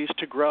opportunities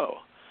to grow.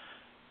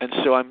 And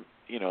so and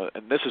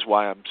this is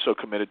why I'm so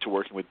committed to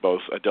working with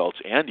both adults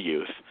and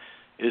youth,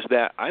 is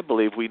that I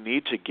believe we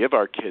need to give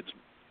our kids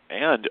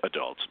and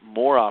adults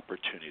more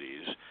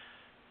opportunities,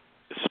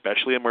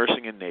 especially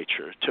immersing in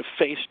nature, to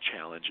face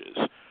challenges,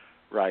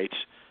 right?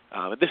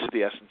 And this is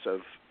the essence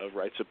of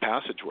rites of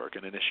passage work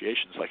and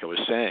initiations, like I was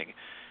saying.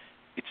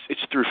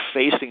 It's through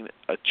facing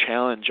a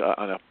challenge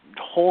on a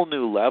whole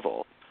new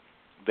level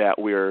that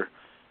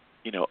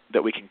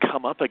that we can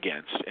come up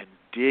against and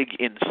dig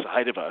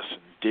inside of us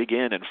and dig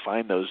in and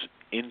find those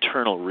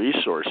internal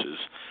resources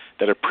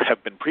that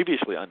have been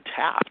previously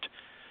untapped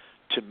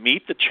to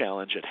meet the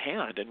challenge at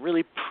hand and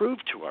really prove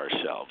to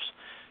ourselves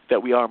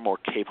that we are more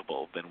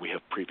capable than we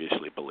have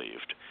previously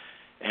believed.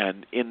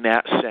 And in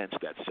that sense,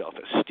 that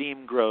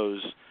self-esteem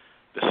grows,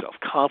 the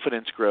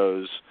self-confidence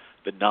grows,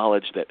 the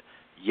knowledge that,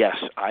 yes,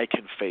 I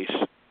can face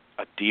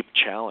a deep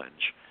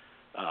challenge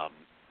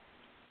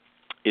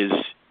is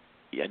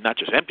not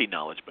just empty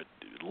knowledge, but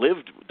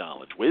lived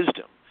knowledge,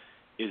 wisdom,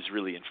 is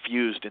really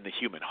infused in the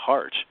human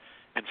heart.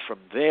 And from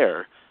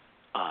there,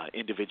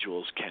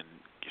 individuals can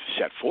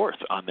set forth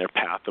on their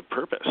path of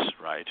purpose,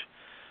 right?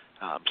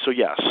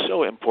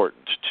 So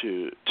important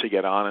to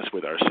get honest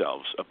with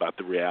ourselves about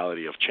the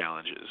reality of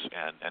challenges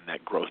and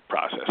that growth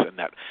process and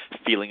that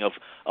feeling of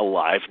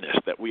aliveness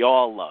that we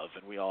all love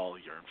and we all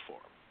yearn for.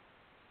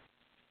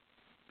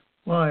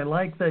 Well, I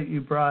like that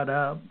you brought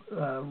up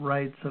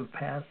rites of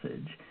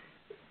passage.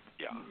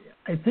 Yeah.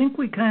 I think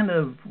we kind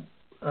of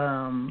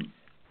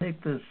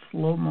take this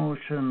slow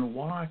motion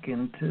walk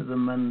into the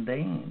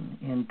mundane,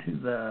 into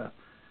the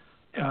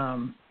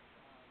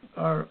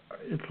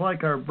it's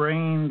like our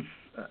brains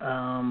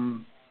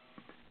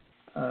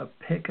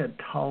pick a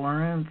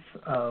tolerance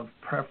of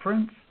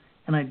preference,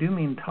 and I do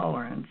mean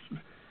tolerance.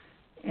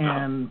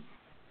 And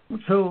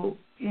so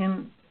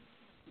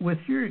with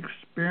your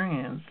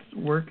experience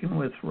working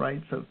with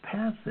rites of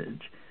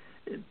passage,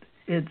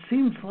 it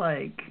seems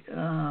like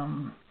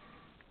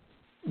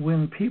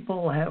when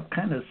people have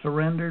kind of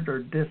surrendered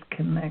or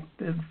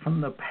disconnected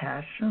from the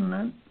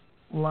passionate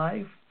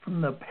life,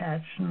 from the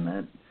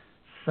passionate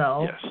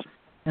self, yes,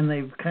 and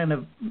they've kind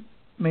of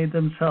made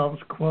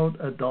themselves, quote,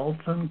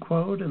 adults,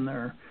 unquote, and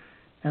they're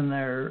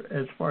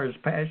as far as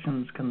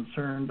passion's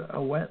concerned,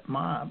 a wet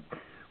mop.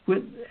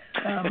 When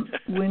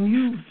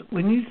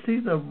you see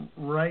the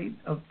rite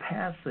of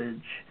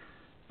passage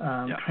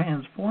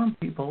transform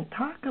people,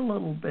 talk a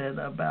little bit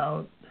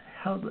about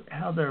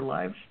how their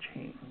lives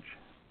change.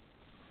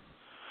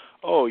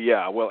 Oh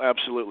yeah, well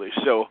absolutely.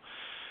 So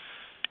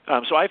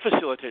I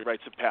facilitate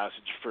rites of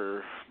passage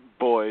for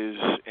boys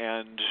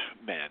and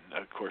men,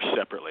 of course,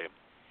 separately.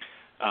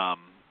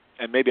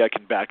 And maybe I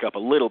can back up a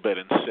little bit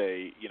and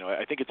say,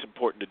 I think it's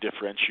important to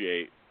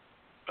differentiate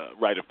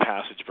rite of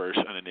passage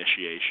versus an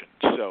initiation.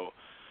 So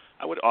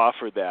I would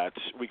offer that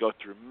we go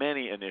through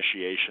many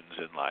initiations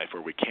in life,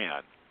 or we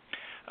can,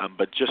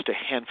 but just a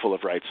handful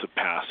of rites of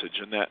passage.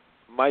 And that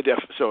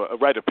so a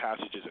rite of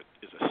passage is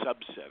a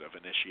subset of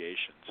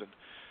initiations, and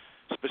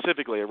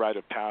specifically a rite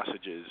of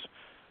passage is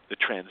the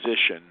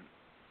transition,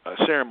 a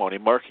ceremony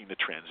marking the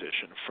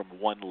transition from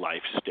one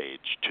life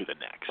stage to the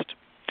next.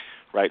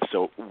 Right,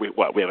 so we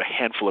have a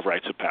handful of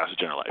rites of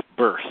passage in our life: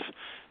 birth,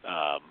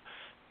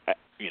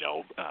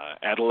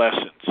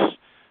 adolescence,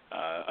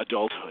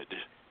 adulthood,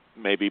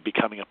 maybe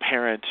becoming a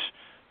parent,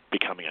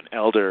 becoming an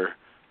elder,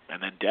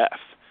 and then death.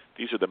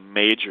 These are the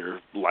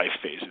major life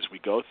phases we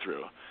go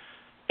through.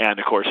 And,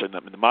 of course, in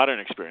the modern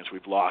experience,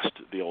 we've lost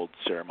the old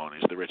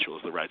ceremonies, the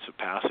rituals, the rites of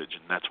passage,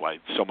 and that's why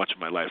so much of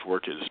my life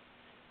work is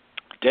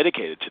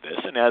dedicated to this.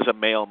 And as a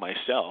male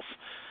myself,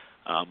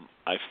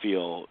 I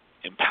feel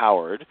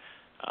empowered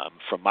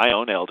from my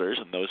own elders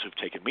and those who've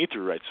taken me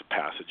through rites of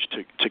passage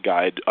to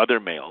guide other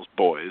males,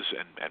 boys,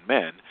 and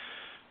men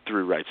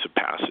through rites of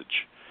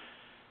passage.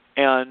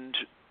 And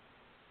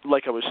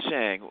like I was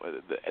saying,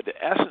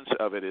 the essence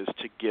of it is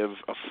to give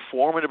a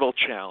formidable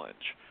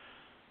challenge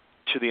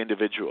to the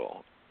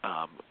individual,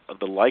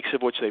 the likes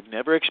of which they've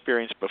never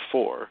experienced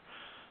before,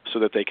 so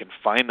that they can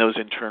find those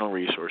internal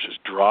resources,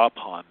 draw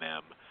upon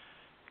them,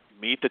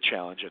 meet the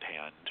challenge at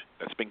hand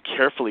that's been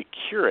carefully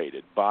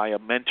curated by a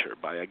mentor,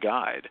 by a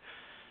guide,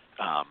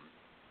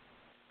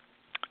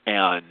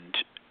 and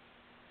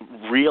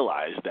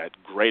realize that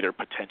greater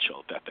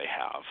potential that they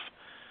have.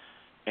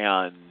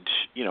 And,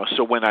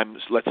 so when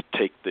let's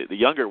take the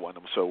younger one,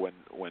 so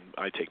when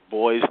I take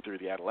boys through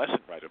the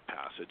adolescent rite of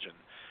passage and,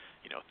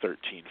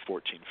 13,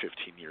 14,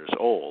 15 years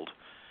old,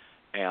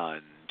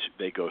 and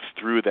they go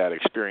through that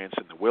experience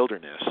in the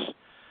wilderness,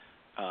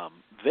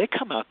 they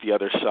come out the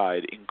other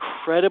side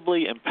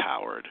incredibly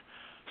empowered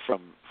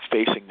from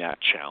facing that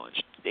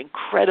challenge,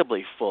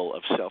 incredibly full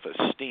of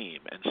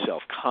self-esteem and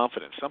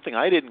self-confidence, something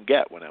I didn't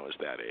get when I was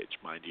that age,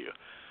 mind you.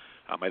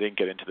 I didn't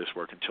get into this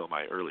work until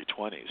my early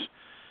 20s.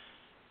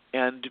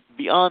 And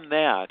beyond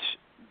that,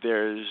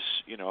 there's,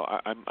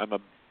 I'm a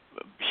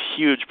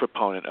huge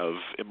proponent of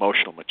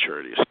emotional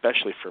maturity,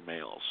 especially for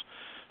males.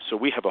 So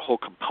we have a whole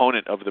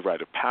component of the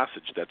rite of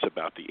passage that's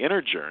about the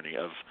inner journey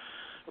of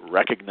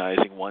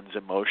recognizing one's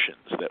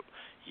emotions, that,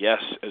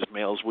 yes, as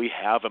males, we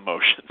have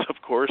emotions.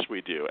 Of course we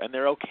do, and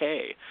they're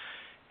okay.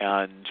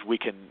 And we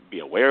can be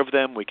aware of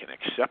them, we can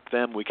accept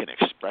them, we can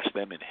express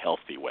them in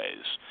healthy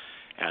ways.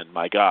 And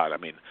my God,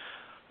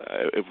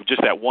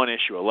 just that one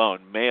issue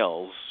alone,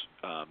 males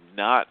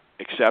not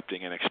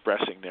accepting and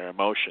expressing their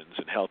emotions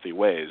in healthy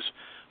ways,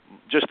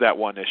 just that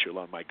one issue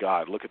alone, my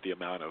God, look at the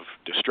amount of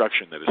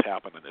destruction that has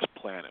happened on this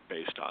planet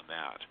based on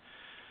that.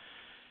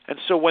 And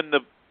so when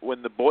the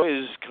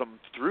boys come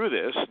through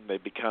this and they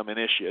become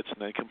initiates and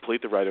they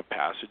complete the rite of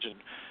passage, and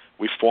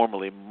we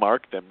formally name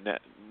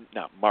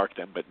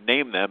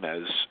them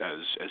as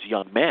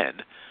young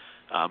men,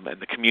 and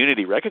the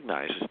community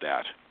recognizes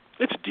that,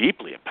 it's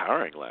deeply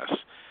empowering, Les.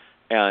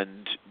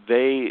 And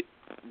they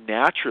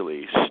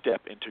naturally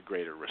step into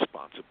greater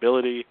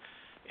responsibility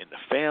in the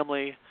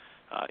family,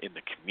 in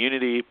the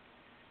community.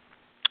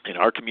 In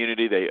our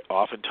community, they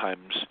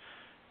oftentimes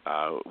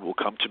will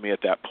come to me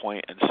at that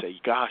point and say,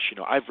 gosh,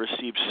 I've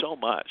received so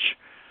much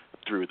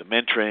through the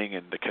mentoring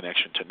and the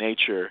connection to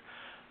nature.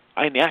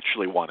 I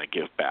naturally want to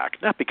give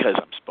back, not because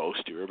I'm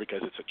supposed to or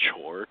because it's a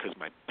chore, because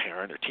my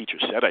parent or teacher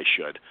said I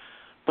should,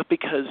 but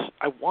because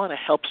I want to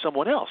help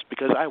someone else,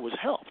 because I was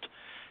helped.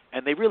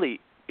 And they really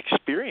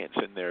experience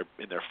in their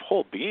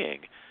whole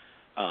being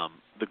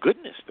the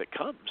goodness that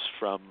comes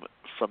from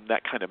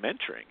that kind of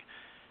mentoring.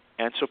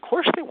 And so, of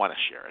course, they want to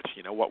share it.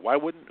 Why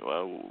wouldn't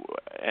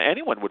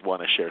anyone would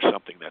want to share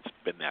something that's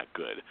been that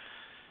good?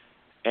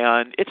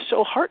 And it's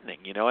so heartening,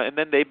 And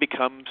then they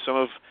become some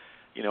of,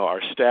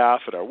 our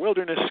staff at our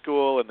wilderness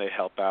school, and they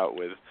help out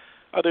with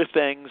other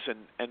things.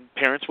 And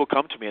parents will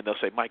come to me and they'll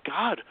say, "My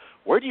God,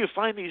 where do you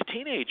find these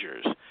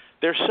teenagers?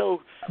 They're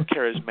so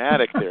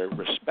charismatic. They're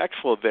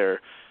respectful.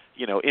 They're,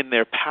 in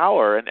their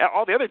power. And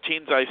all the other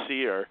teens I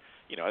see are."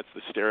 It's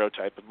the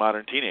stereotype of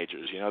modern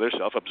teenagers. They're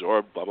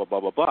self-absorbed, blah, blah, blah,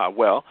 blah, blah.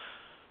 Well,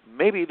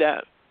 maybe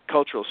that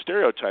cultural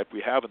stereotype we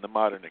have in the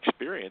modern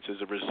experience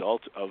is a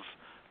result of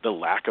the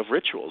lack of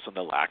rituals and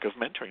the lack of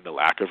mentoring, the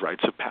lack of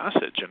rites of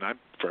passage, and I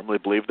firmly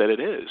believe that it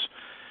is.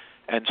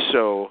 And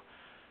so,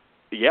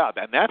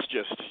 and that's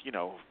just,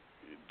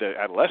 the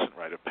adolescent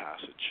rite of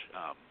passage.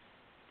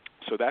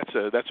 So that's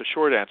a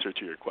short answer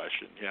to your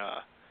question,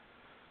 yeah.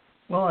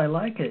 Well, I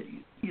like it.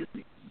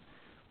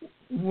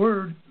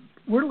 We're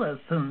less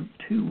than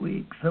 2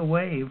 weeks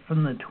away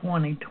from the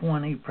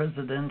 2020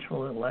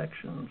 presidential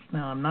elections.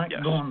 Now, I'm not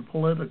going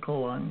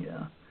political on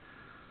you,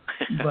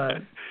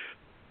 but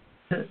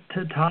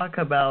to talk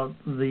about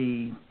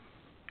the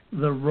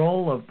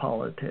role of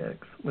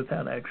politics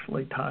without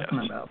actually talking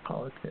about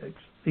politics,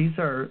 these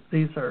are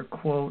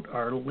quote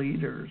our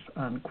leaders,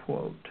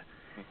 unquote.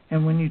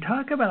 And when you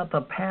talk about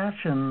the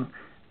passion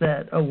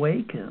that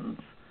awakens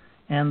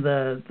and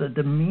the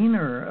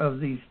demeanor of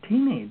these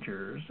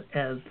teenagers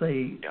as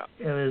they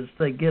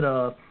get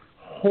a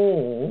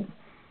whole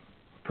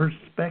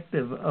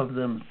perspective of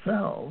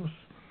themselves,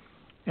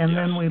 and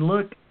then we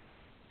look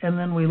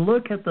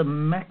at the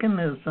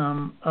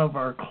mechanism of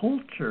our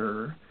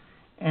culture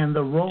and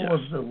the role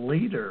of the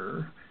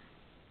leader,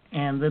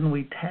 and then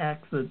we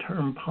tack the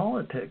term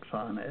politics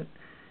on it.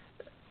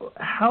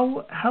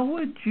 How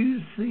would you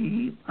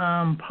see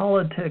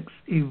politics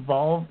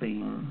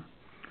evolving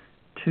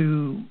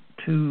to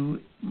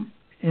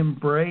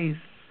embrace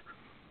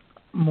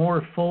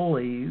more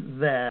fully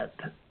that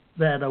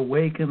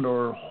awakened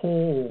or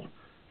whole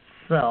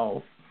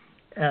self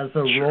as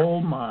a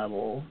role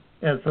model,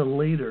 as a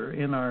leader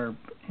in our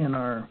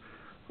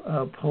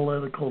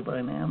political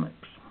dynamics?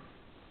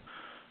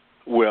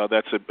 Well,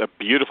 that's a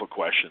beautiful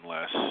question,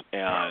 Les,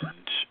 and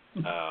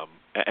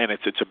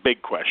it's a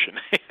big question,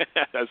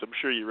 as I'm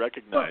sure you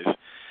recognize.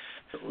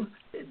 Well,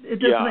 it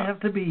doesn't have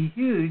to be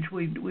huge.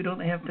 We don't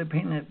have to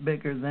paint it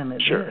bigger than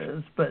it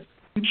is, but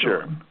keep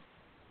going.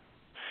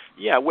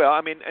 Yeah, well,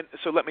 I mean, and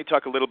so let me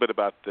talk a little bit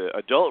about the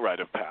adult rite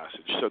of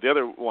passage. So the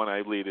other one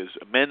I lead is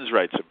men's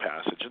rites of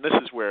passage, and this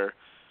is where,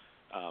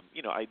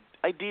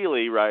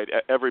 ideally, right,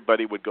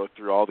 everybody would go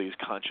through all these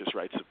conscious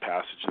rites of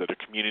passage that are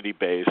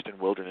community-based and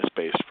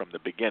wilderness-based from the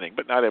beginning,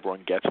 but not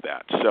everyone gets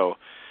that. So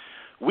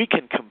we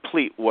can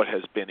complete what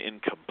has been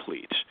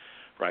incomplete,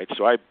 right?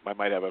 So I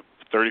might have a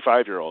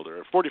 35-year-old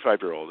or a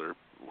 45-year-old or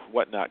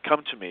whatnot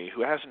come to me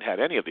who hasn't had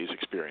any of these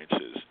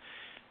experiences,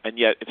 and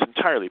yet it's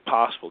entirely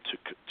possible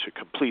to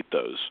complete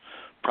those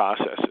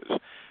processes.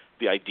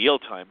 The ideal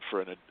time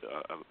for an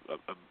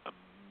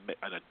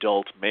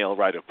adult male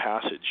rite of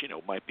passage,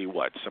 might be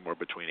somewhere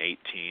between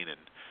 18 and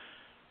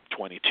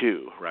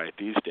 22, right,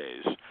 these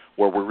days,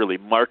 where we're really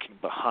marking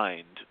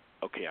behind,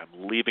 okay,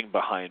 I'm leaving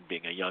behind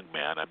being a young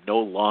man. I'm no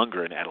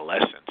longer an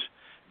adolescent.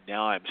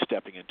 Now I'm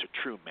stepping into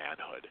true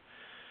manhood.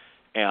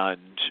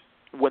 And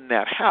when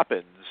that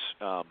happens,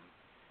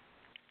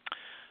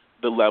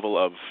 the level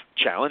of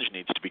challenge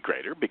needs to be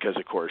greater because,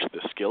 of course,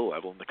 the skill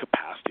level and the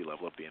capacity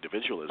level of the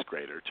individual is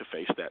greater to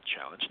face that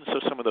challenge. And so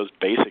some of those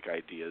basic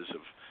ideas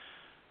of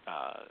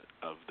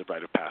the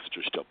rite of passage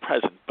are still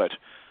present. But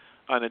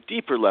on a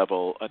deeper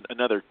level,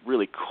 another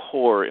really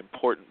core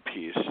important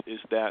piece is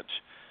that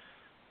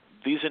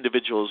these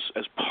individuals,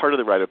 as part of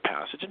the rite of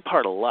passage and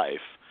part of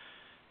life,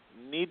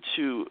 need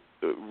to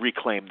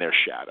reclaim their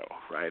shadow,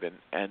 right?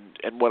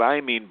 And what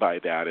I mean by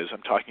that is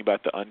I'm talking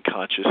about the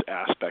unconscious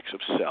aspects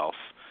of self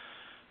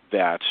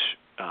that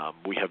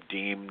we have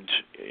deemed,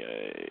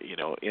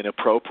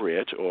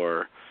 inappropriate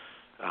or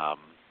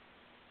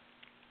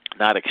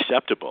not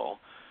acceptable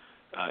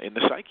in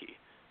the psyche.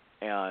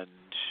 And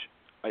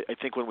I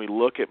think when we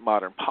look at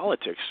modern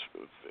politics,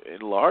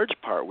 in large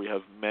part, we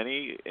have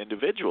many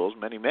individuals,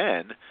 many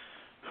men,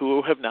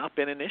 who have not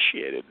been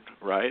initiated,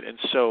 right? And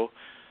so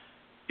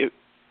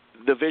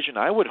the vision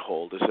I would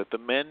hold is that the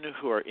men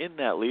who are in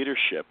that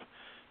leadership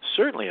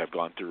certainly have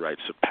gone through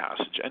rites of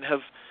passage and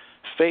have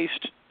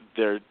faced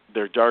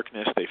their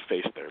darkness, they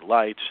faced their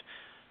light,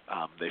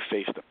 they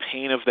faced the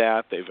pain of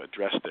that, they've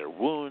addressed their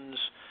wounds,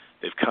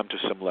 they've come to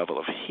some level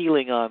of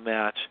healing on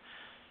that,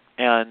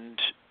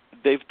 and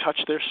they've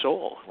touched their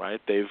soul,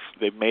 right? They've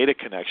made a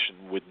connection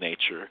with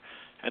nature,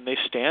 and they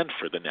stand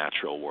for the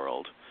natural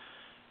world.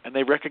 And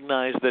they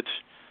recognize that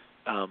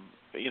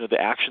the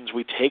actions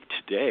we take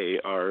today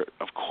are,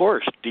 of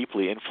course,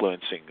 deeply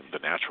influencing the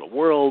natural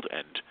world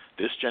and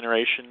this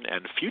generation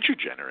and future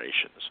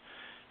generations,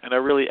 and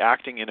are really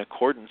acting in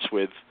accordance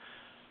with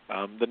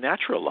the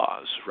natural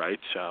laws, right?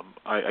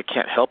 I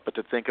can't help but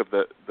to think of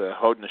the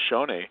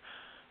Haudenosaunee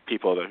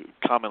people,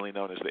 commonly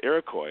known as the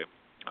Iroquois.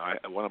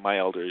 One of my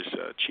elders,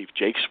 Chief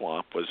Jake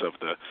Swamp,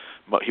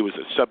 he was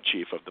a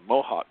sub-chief of the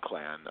Mohawk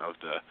clan of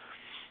the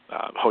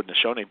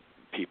Haudenosaunee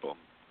people.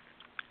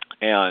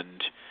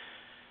 And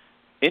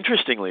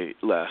interestingly,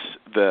 Les,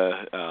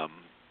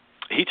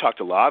 he talked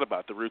a lot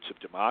about the roots of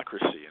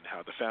democracy and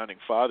how the founding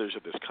fathers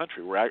of this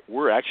country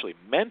were actually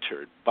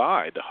mentored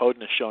by the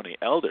Haudenosaunee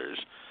elders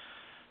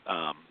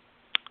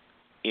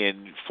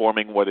in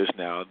forming what is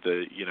now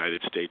the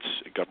United States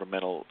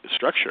governmental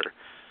structure.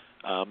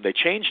 They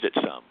changed it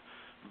some.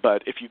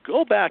 But if you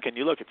go back and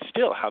you look at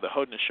still how the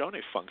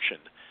Haudenosaunee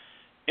functioned,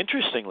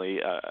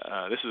 interestingly,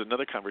 this is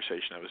another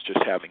conversation I was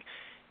just having,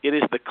 it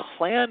is the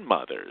clan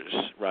mothers,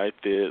 right,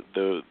 the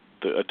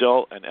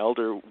adult and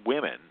elder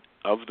women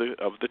of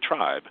the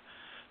tribe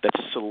that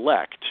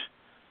select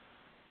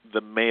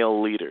the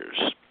male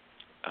leaders,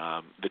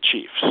 the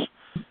chiefs.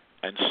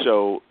 And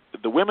so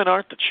the women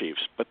aren't the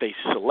chiefs, but they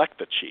select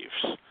the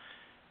chiefs.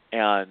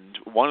 And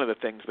one of the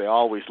things they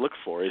always look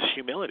for is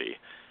humility.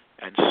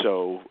 And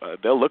so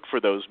they'll look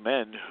for those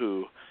men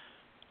who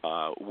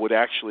would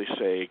actually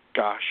say,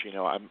 "Gosh,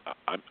 I'm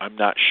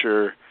not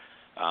sure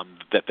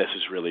that this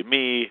is really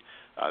me."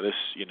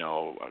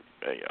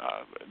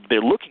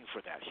 They're looking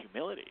for that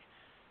humility.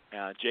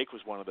 Jake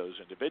was one of those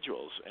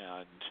individuals,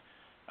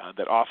 and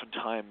that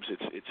oftentimes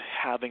it's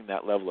having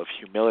that level of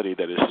humility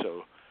that is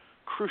so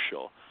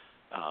crucial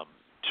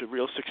to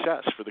real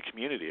success for the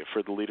community,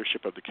 for the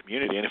leadership of the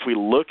community. And if we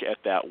look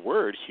at that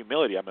word,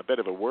 humility, I'm a bit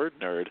of a word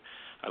nerd.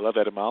 I love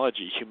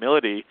etymology.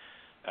 Humility,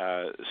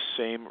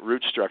 same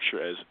root structure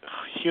as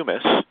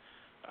humus,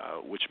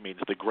 which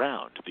means the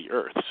ground, the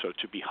earth. So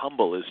to be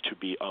humble is to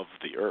be of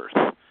the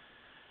earth.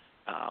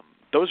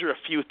 Those are a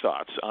few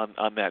thoughts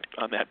on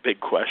that big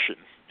question.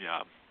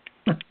 Yeah.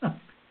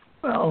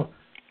 Well,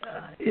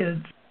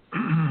 it's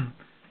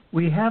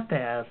we have to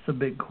ask the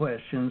big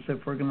questions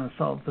if we're going to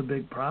solve the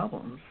big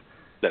problems.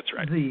 That's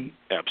right.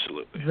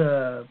 Absolutely.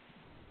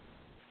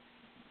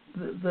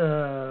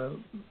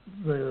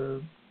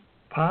 The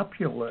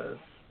populace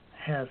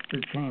has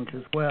to change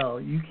as well.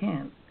 You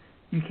can't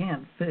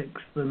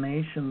fix the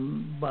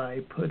nation by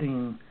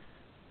putting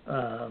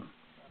a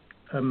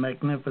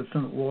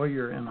magnificent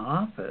warrior in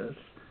office.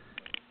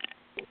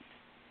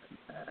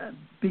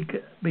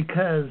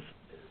 because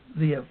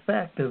the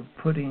effect of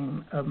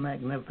putting a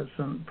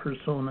magnificent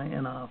persona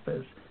in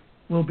office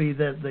will be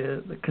that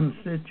the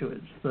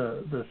constituents,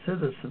 the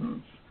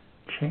citizens,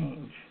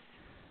 change.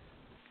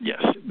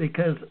 Yes.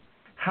 Because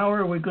how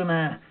are we going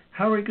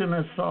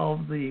to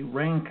solve the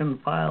rank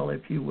and file,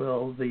 if you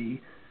will, the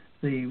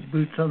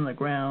boots on the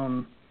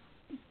ground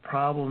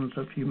problems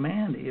of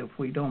humanity if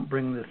we don't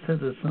bring the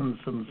citizens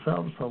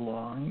themselves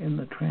along in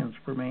the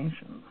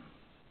transformation?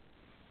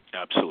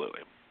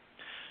 Absolutely.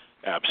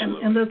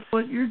 And that's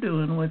what you're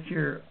doing with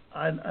your.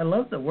 I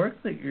love the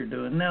work that you're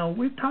doing. Now,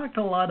 we've talked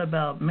a lot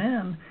about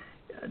men.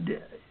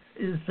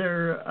 Is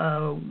there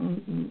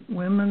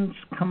women's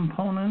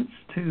components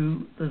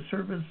to the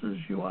services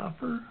you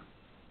offer?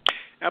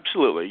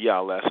 Absolutely, yeah,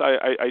 Les.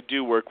 I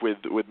do work with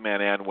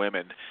men and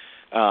women.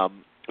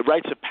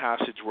 Rites of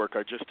passage work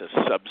are just a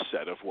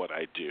subset of what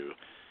I do.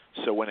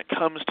 So when it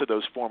comes to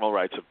those formal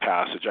rites of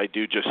passage, I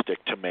do just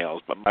stick to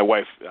males. But my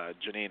wife,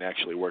 Janine,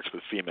 actually works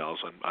with females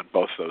on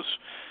both those,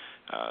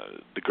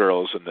 the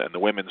girls and the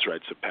women's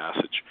rites of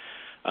passage.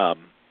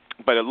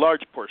 But a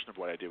large portion of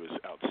what I do is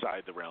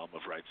outside the realm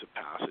of rites of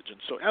passage.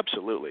 And so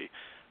absolutely,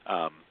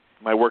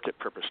 my work at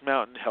Purpose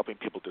Mountain, helping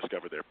people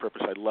discover their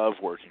purpose, I love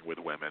working with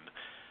women.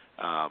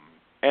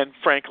 And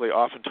frankly,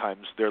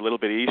 oftentimes they're a little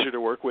bit easier to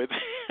work with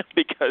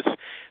because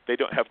they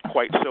don't have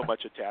quite so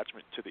much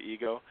attachment to the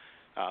ego.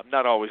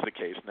 Not always the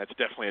case, and that's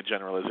definitely a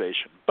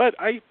generalization. But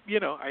I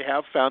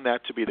have found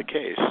that to be the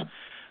case.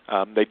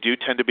 They do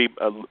tend to be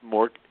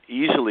more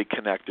easily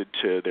connected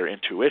to their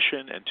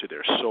intuition and to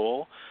their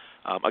soul.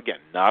 Again,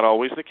 not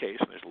always the case,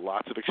 and there's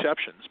lots of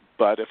exceptions.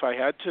 But if I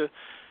had to,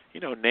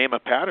 name a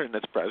pattern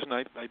that's present,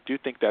 I do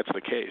think that's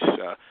the case.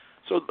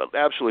 So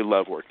absolutely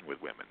love working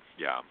with women.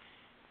 Yeah.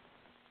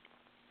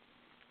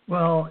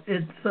 Well,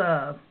 it's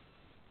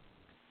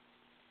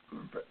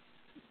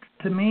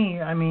to me.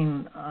 I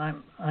mean,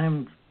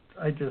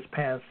 I just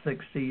passed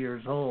 60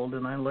 years old,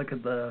 and I look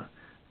at the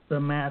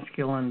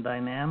masculine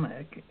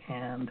dynamic,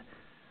 and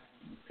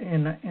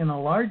in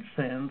a large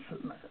sense,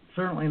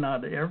 certainly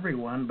not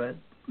everyone, but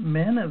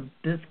men have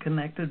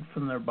disconnected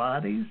from their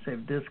bodies.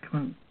 They've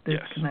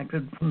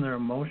disconnected from their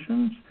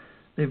emotions.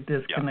 They've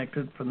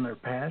disconnected from their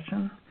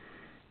passion,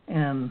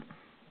 and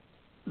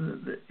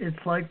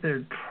it's like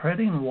they're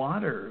treading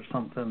water or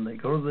something. They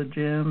go to the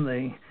gym.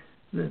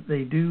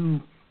 They do.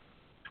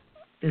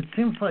 It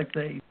seems like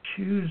they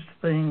choose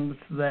things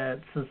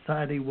that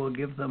society will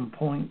give them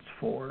points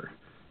for,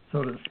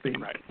 so to speak.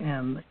 Right.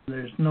 And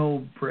there's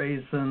no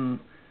brazen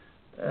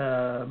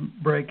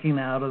breaking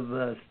out of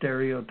the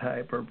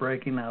stereotype or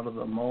breaking out of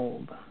the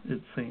mold,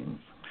 it seems.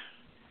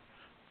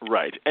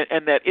 Right,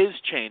 and that is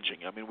changing.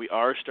 I mean, we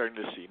are starting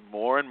to see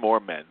more and more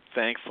men,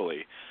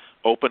 thankfully,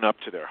 open up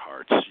to their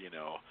hearts,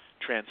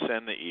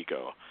 transcend the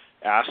ego,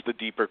 ask the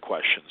deeper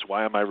questions.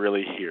 Why am I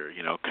really here?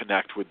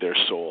 Connect with their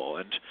soul.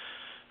 And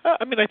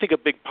I think a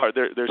big part,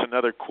 there's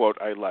another quote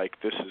I like.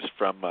 This is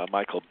from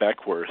Michael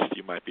Beckworth,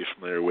 you might be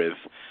familiar with.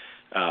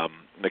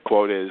 The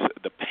quote is,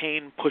 "The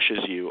pain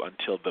pushes you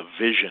until the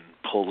vision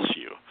pulls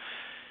you."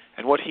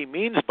 And what he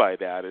means by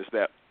that is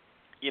that,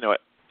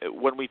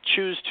 when we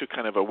choose to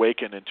kind of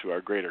awaken into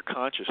our greater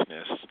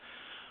consciousness,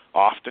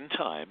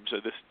 oftentimes,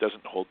 this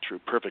doesn't hold true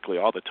perfectly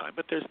all the time,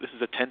 but this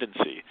is a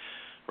tendency,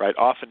 right?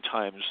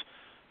 Oftentimes,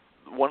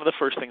 one of the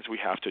first things we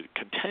have to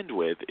contend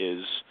with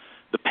is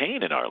the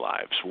pain in our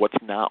lives,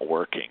 what's not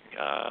working,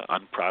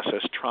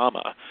 unprocessed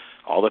trauma,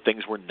 all the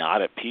things we're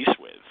not at peace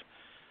with.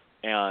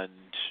 And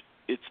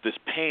it's this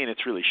pain,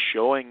 it's really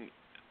showing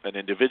an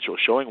individual,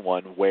 showing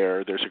one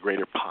where there's a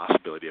greater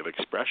possibility of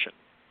expression.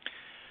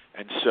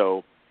 And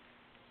so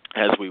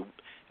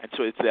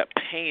it's that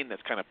pain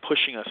that's kind of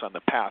pushing us on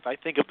the path. I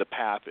think of the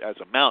path as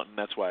a mountain.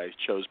 That's why I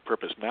chose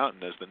Purpose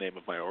Mountain as the name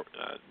of my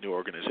new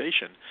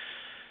organization.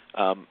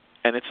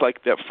 And it's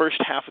like that first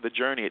half of the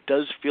journey. It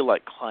does feel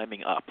like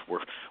climbing up.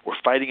 We're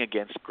fighting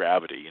against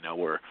gravity.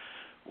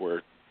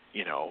 We're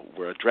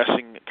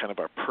addressing kind of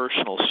our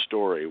personal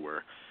story.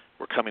 We're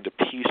coming to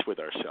peace with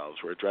ourselves.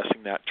 We're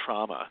addressing that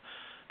trauma.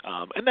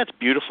 And that's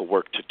beautiful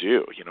work to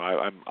do.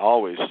 I'm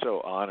always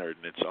so honored,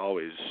 and it's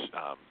always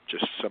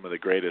just some of the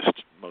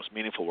greatest, most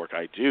meaningful work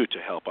I do to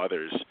help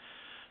others,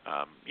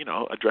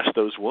 address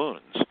those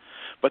wounds.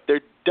 But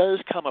there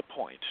does come a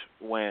point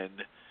when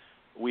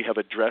we have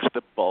addressed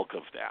the bulk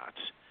of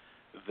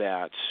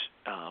that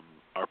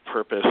our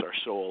purpose, our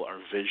soul, our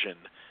vision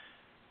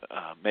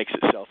makes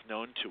itself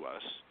known to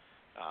us.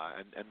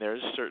 And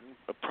there's certain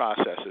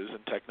processes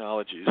and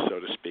technologies, so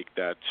to speak,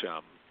 that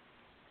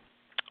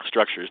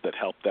structures that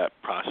help that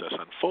process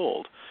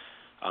unfold,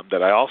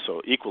 that I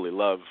also equally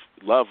love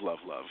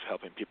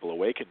helping people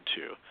awaken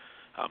to,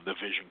 the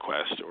vision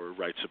quest or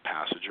rites of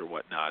passage or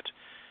whatnot.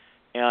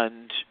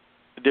 And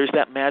there's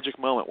that magic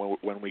moment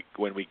when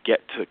we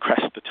get to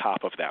crest the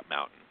top of that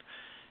mountain.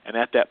 And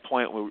at that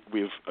point,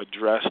 we've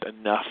addressed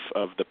enough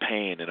of the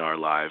pain in our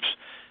lives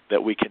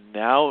that we can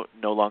now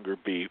no longer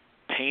be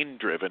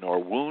pain-driven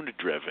or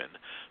wound-driven,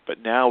 but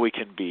now we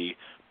can be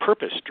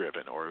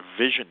purpose-driven or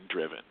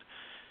vision-driven.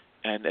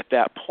 And at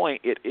that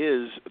point, it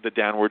is the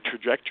downward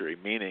trajectory,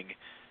 meaning,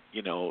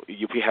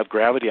 we have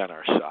gravity on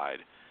our side.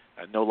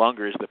 No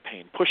longer is the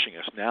pain pushing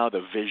us. Now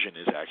the vision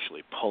is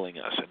actually pulling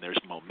us, and there's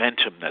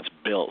momentum that's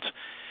built.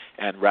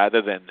 And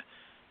rather than,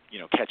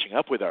 catching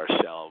up with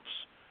ourselves,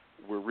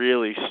 we're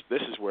really,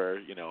 this is where,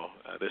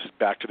 this is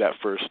back to that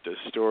first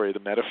story, the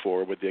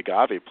metaphor with the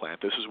agave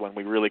plant. This is when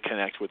we really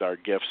connect with our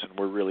gifts and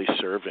we're really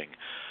serving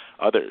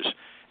others.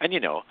 And,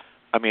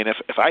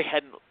 if I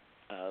hadn't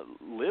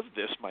lived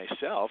this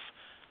myself,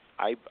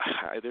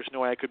 there's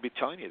no way I could be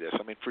telling you this.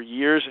 For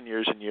years and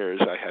years and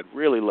years, I had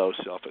really low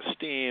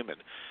self-esteem,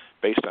 and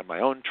based on my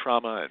own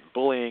trauma and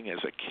bullying as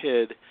a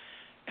kid.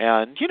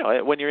 And,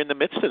 when you're in the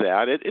midst of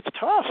that, it's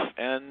tough,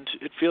 and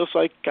it feels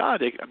like,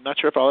 God, I'm not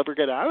sure if I'll ever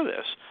get out of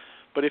this.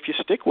 But if you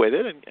stick with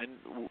it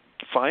and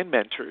find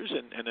mentors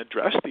and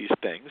address these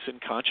things in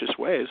conscious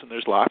ways, and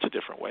there's lots of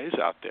different ways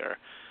out there,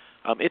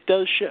 it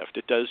does shift,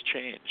 it does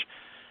change.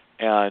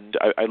 And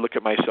I look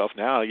at myself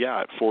now,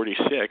 at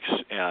 46,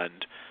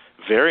 and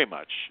very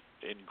much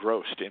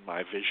engrossed in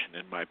my vision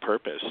and my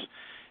purpose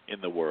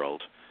in the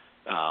world.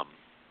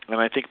 And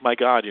I think, my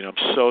God,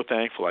 I'm so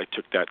thankful I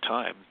took that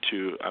time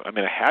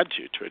I had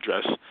to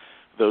address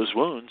those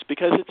wounds,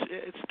 because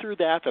it's through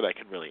that I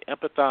can really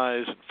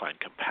empathize and find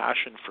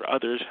compassion for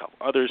others, help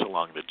others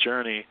along the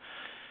journey,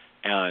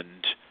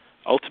 and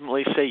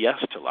ultimately say yes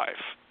to life.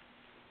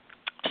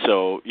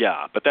 So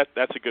but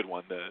that's a good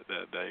one.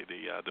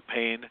 The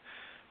pain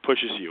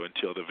pushes you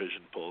until the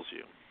vision pulls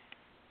you.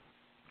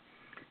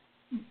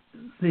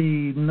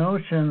 The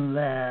notion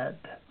that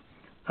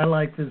I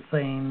like the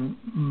saying,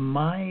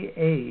 my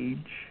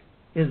age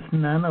is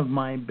none of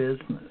my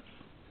business.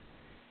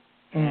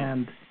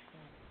 And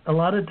a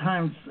lot of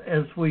times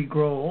as we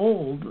grow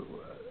old,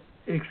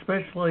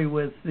 especially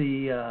with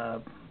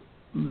the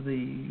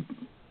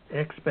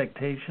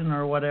expectation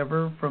or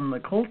whatever from the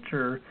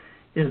culture,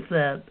 is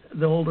that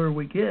the older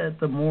we get,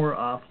 the more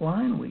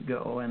offline we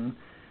go. And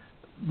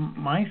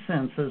my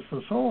sense is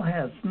the soul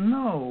has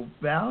no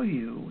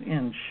value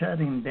in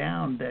shutting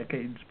down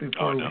decades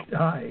before we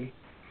die.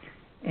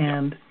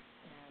 And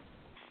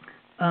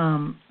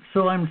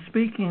so I'm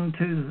speaking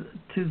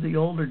to the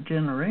older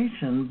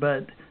generation,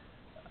 but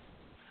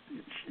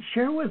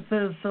share with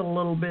us a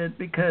little bit,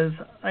 because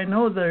I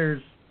know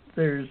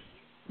there's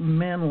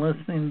men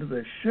listening to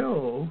the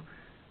show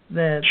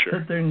that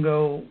sit there and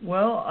go,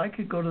 well, I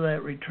could go to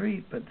that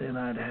retreat, but then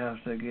I'd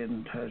have to get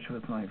in touch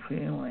with my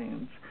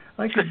feelings.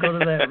 I could go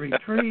to that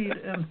retreat,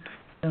 and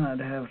then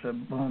I'd have to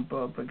bump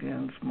up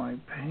against my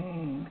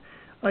pain.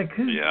 I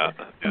could,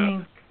 I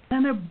mean,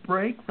 kind of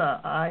break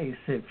the ice,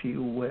 if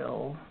you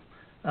will,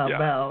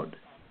 about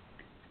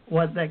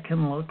what that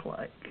can look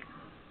like.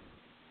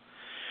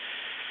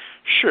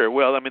 Sure.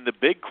 Well, the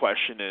big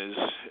question is,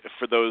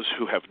 for those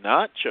who have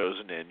not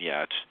chosen in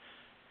yet,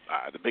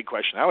 the big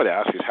question I would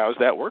ask is, how's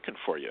that working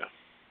for you?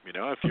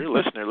 If you're a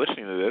listener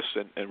listening to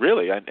this, and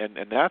really,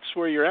 and that's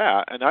where you're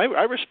at, and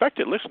I respect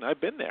it. Listen, I've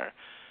been there.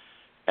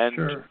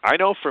 And I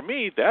know for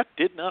me, that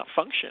did not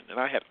function, and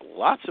I had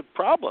lots of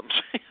problems,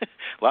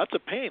 lots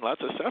of pain,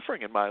 lots of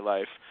suffering in my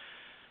life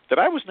that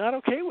I was not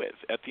okay with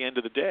at the end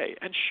of the day.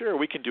 And sure,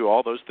 we can do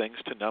all those things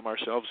to numb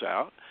ourselves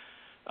out,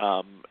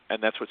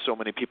 and that's what so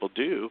many people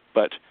do.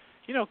 But,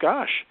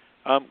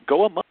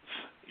 go a month,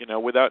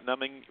 without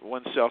numbing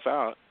oneself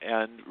out,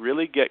 and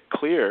really get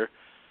clear,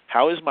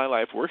 how is my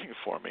life working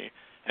for me?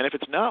 And if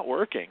it's not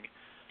working,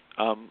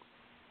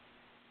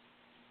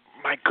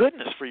 my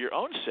goodness, for your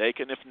own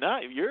sake, and if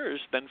not yours,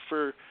 then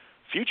for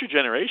future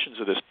generations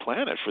of this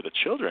planet, for the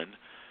children,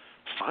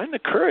 find the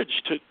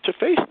courage to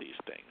face these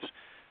things.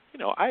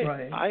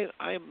 I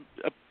am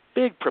a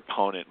big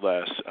proponent,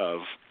 Les,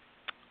 of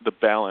the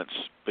balance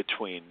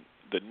between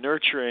the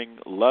nurturing,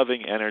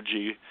 loving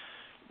energy,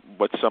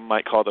 what some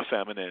might call the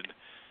feminine,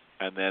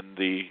 and then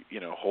the,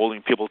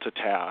 holding people to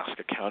task,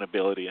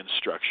 accountability and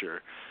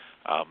structure,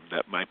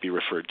 that might be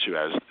referred to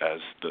as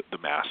the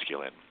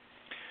masculine.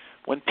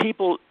 When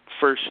people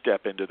first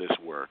step into this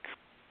work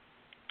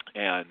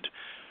and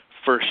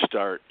first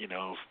start,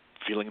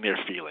 feeling their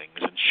feelings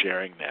and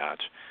sharing that,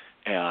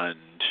 and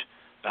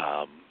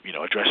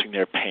addressing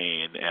their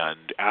pain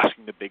and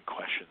asking the big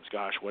questions,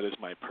 gosh, what is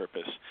my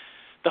purpose?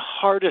 The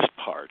hardest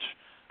part,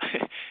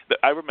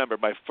 I remember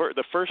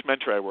the first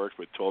mentor I worked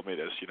with told me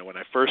this, when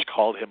I first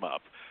called him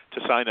up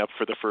to sign up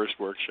for the first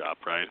workshop,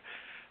 right?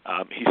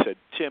 He said,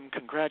 Tim,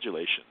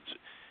 congratulations.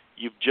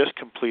 You've just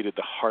completed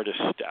the hardest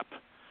step,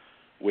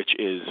 which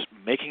is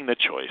making the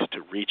choice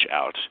to reach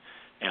out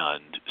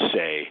and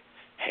say,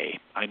 hey,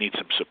 I need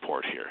some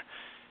support here.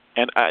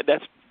 And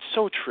that's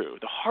so true.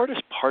 The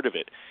hardest part of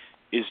it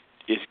is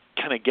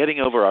kind of getting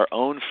over our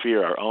own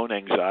fear, our own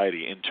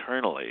anxiety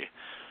internally.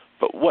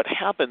 But what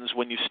happens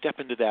when you step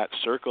into that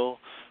circle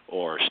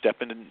or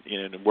step in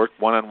and work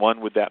one-on-one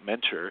with that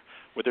mentor,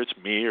 whether it's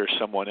me or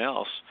someone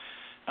else,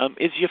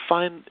 is you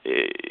find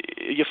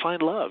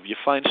love, you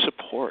find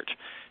support,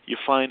 you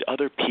find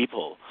other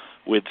people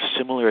with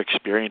similar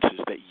experiences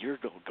that you're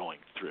going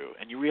through,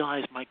 and you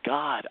realize, my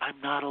God, I'm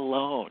not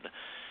alone.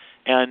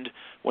 And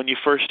when you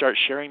first start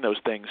sharing those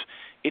things,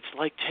 it's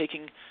like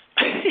taking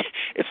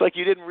it's like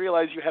you didn't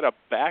realize you had a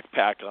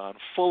backpack on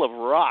full of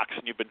rocks,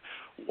 and you've been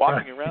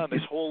walking around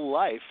this whole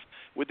life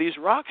with these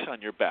rocks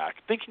on your back,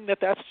 thinking that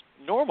that's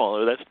normal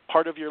or that's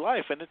part of your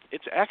life, and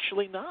it's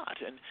actually not.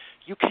 And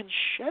you can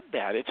shed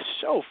that. It's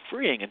so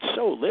freeing and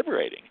so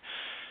liberating.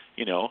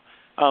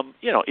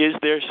 Is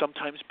there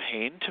sometimes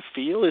pain to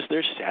feel? Is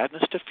there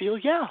sadness to feel?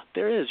 Yeah,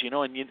 there is.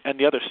 And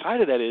the other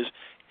side of that is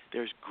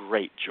there's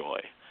great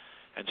joy.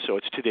 And so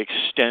it's to the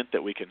extent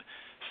that we can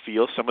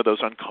feel some of those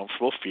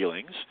uncomfortable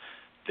feelings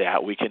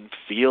that we can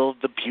feel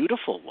the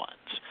beautiful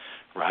ones,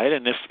 right?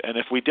 And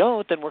if we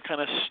don't, then we're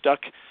kind of stuck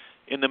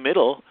in the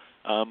middle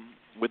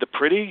with a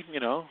pretty,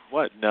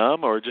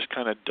 numb or just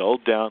kind of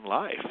dulled down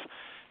life.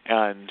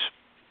 And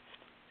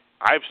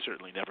I've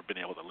certainly never been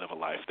able to live a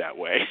life that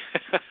way.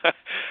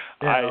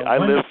 I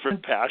live for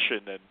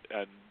passion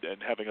and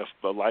having a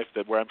life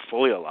where I'm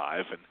fully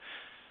alive. And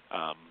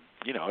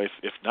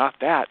if not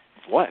that,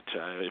 what?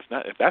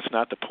 If that's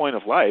not the point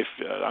of life,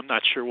 I'm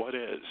not sure what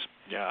is.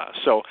 Yeah.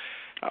 So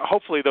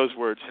hopefully those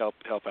words help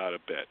out a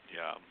bit.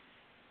 Yeah.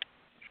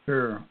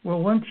 Sure.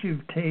 Well, once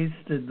you've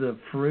tasted the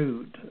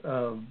fruit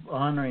of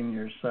honoring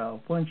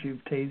yourself, once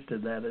you've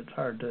tasted that, it's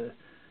hard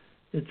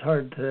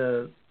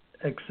to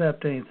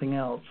accept anything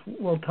else.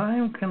 Well,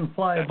 time can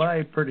fly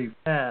by pretty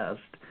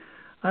fast.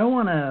 I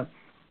want to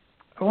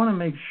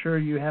make sure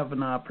you have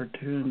an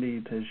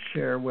opportunity to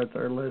share with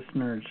our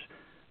listeners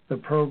the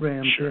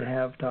programs you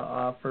have to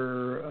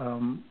offer,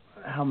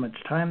 how much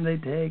time they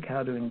take,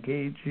 how to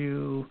engage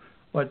you,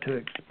 what to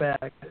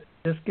expect.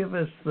 Just give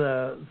us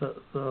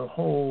the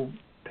whole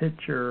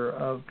picture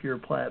of your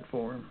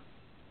platform.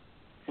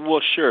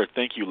 Well, sure.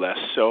 Thank you, Les.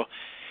 So,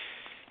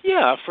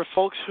 for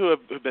folks who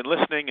have been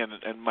listening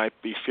and might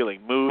be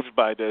feeling moved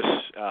by this,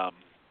 like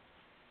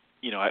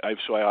I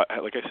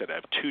said, I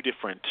have two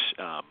different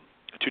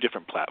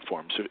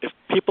platforms. So if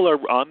people are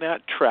on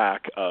that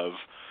track of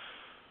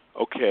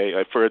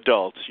for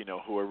adults,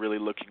 who are really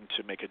looking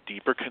to make a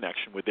deeper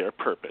connection with their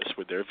purpose,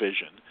 with their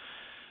vision,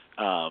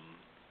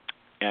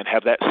 and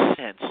have that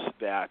sense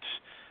that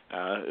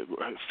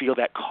feel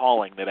that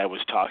calling that I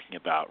was talking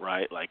about,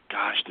 right? Like,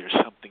 gosh, there's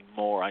something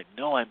more. I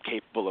know I'm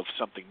capable of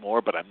something more,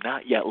 but I'm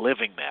not yet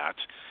living that.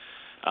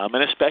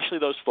 And especially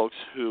those folks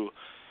who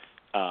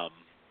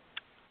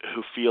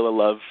feel a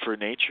love for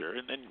nature,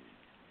 and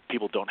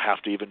people don't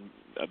have to even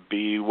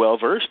be well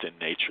versed in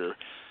nature,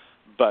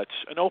 but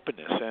an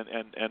openness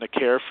and a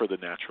care for the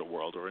natural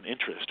world, or an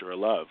interest or a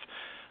love.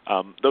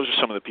 Those are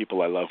some of the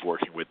people I love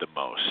working with the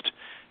most.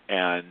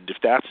 And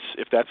if that's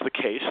the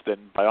case,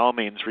 then by all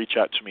means reach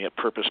out to me at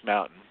Purpose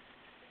Mountain.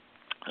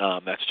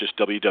 That's just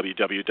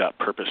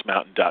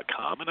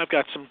www.purposemountain.com, and I've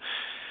got some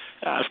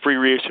free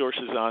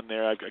resources on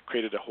there. I've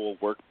created a whole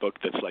workbook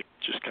that's like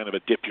just kind of a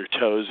dip your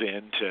toes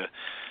in to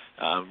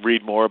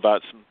read more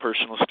about some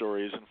personal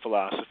stories and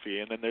philosophy,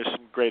 and then there's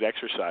some great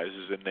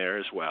exercises in there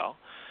as well.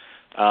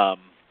 I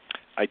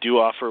do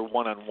offer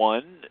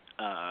one-on-one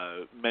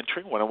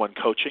mentoring, one-on-one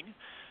coaching.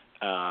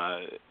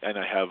 And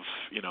I have,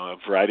 a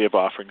variety of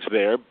offerings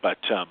there, but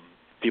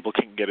people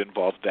can get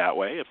involved that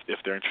way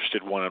if they're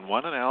interested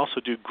one-on-one. And I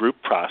also do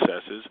group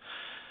processes.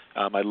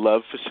 I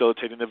love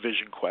facilitating the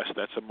Vision Quest.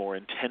 That's a more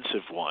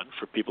intensive one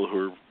for people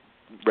who are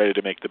ready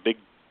to make the big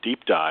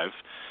deep dive.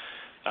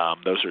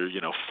 Those are,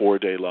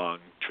 4-day-long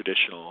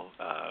traditional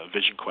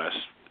Vision Quest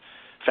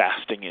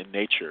fasting in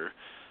nature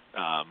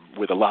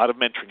with a lot of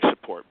mentoring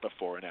support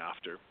before and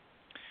after.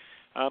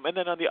 And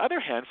then on the other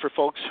hand, for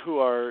folks who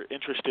are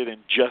interested in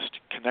just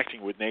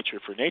connecting with nature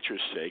for nature's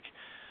sake,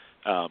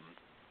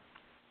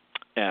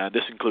 and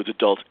this includes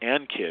adults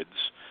and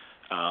kids,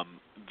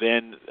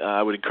 then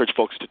I would encourage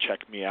folks to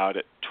check me out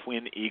at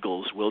Twin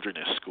Eagles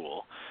Wilderness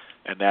School,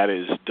 and that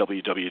is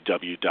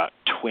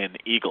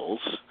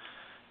www.twineagles,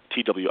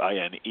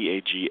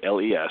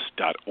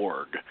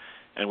 TWINEAGLES.org.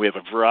 And we have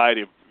a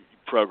variety of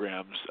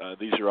programs.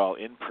 These are all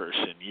in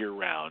person,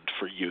 year-round,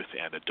 for youth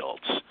and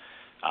adults.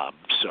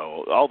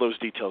 So all those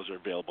details are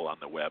available on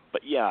the web.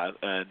 But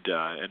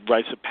and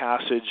rites of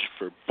passage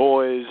for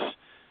boys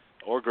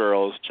or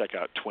girls, check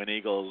out Twin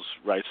Eagles.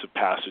 Rites of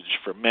passage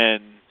for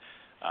men,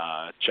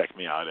 check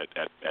me out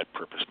at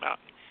Purpose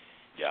Mountain.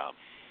 Yeah.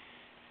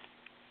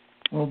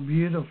 Well,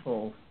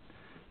 beautiful.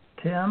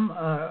 Tim,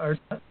 our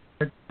time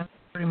is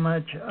pretty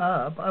much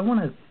up. I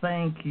want to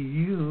thank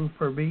you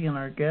for being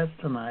our guest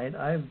tonight.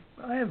 I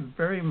have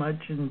very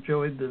much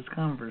enjoyed this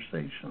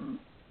conversation.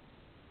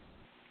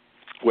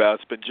 Well,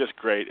 it's been just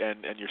great,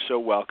 and you're so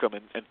welcome,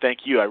 and thank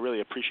you. I really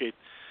appreciate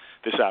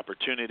this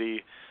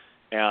opportunity,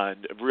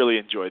 and really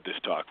enjoyed this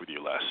talk with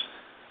you, Les.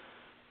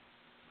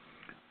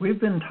 We've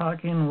been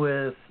talking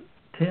with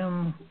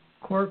Tim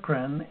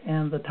Corcoran,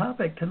 and the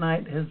topic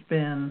tonight has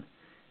been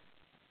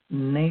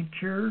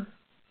nature,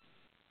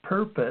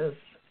 purpose,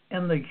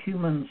 and the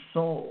human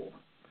soul.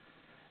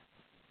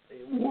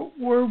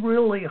 We're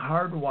really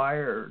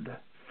hardwired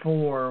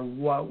for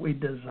what we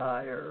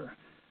desire.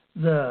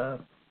 The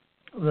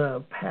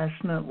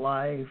passionate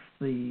life,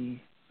 the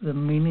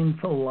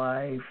meaningful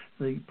life,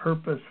 the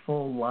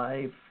purposeful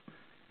life.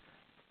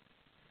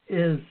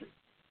 is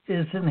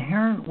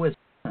inherent with,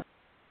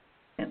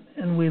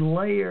 and we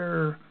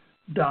layer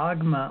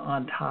dogma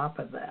on top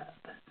of that.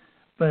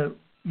 But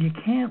you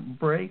can't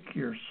break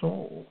your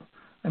soul.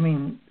 I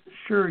mean,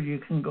 sure, you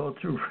can go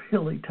through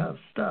really tough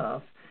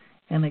stuff,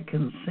 and it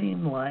can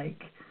seem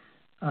like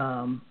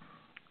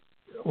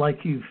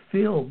you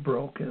feel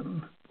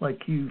broken,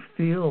 like you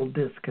feel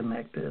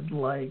disconnected,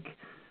 like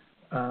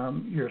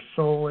your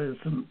soul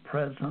isn't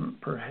present,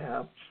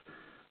 perhaps.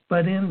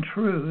 But in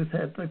truth,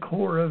 at the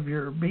core of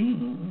your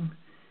being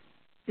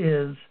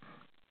is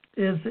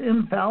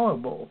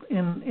infallible.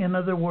 In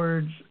other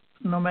words,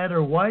 no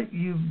matter what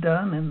you've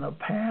done in the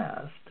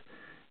past,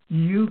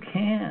 you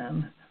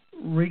can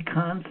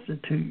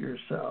reconstitute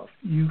yourself.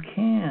 You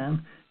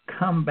can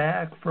come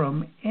back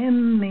from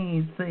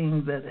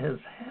anything that has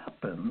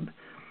happened.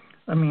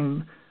 I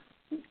mean,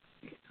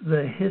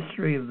 the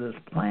history of this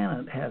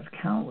planet has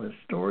countless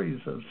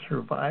stories of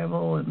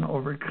survival and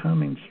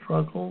overcoming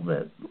struggle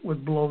that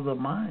would blow the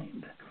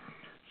mind.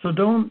 So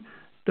don't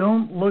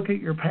look at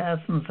your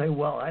past and say,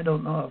 well, I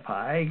don't know if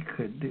I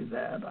could do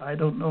that. I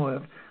don't know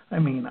if,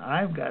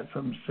 I've got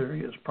some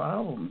serious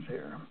problems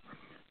here.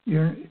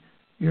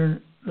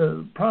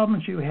 The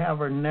problems you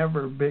have are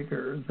never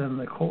bigger than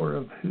the core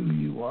of who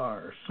you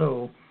are.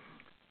 So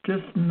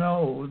just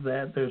know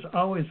that there's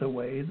always a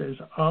way.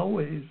 There's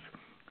always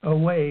a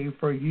way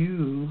for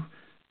you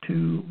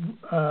to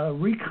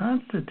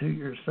reconstitute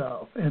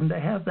yourself and to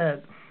have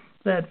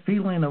that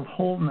feeling of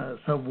wholeness,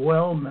 of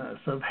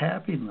wellness, of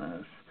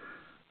happiness,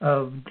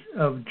 of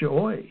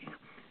joy.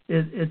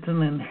 It's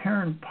an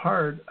inherent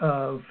part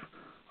of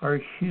our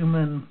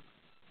human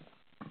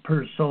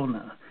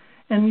persona.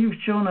 And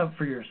you've shown up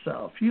for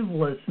yourself. You've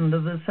listened to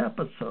this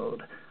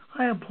episode.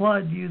 I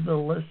applaud you, the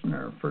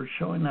listener, for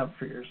showing up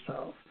for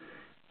yourself.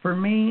 For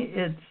me,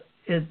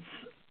 it's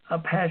a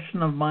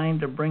passion of mine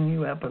to bring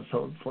you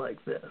episodes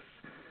like this.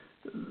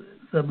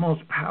 The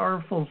most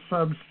powerful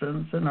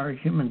substance in our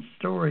human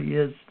story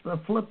is the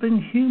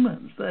flipping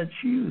humans. That's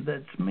you,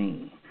 that's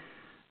me.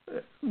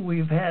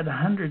 We've had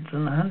hundreds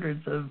and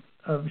hundreds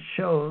of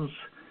shows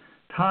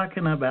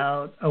talking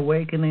about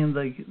awakening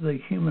the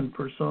human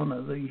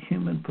persona, the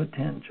human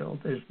potential.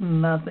 There's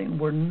nothing,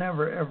 we're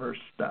never ever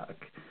stuck,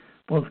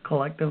 both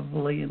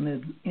collectively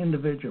and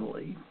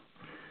individually.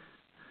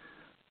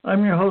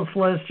 I'm your host,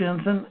 Les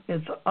Jensen.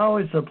 It's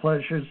always a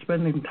pleasure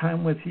spending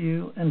time with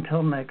you.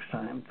 Until next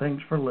time,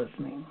 thanks for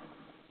listening.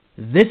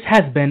 This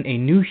has been a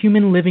New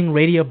Human Living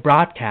radio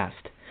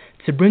broadcast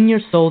to bring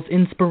your soul's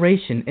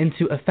inspiration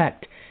into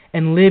effect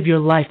and live your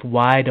life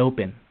wide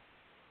open.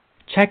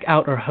 Check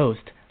out our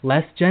host,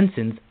 Les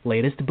Jensen's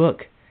latest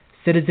book,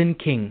 Citizen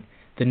King,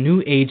 The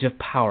New Age of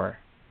Power,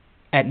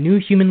 at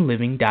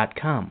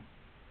newhumanliving.com.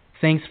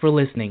 Thanks for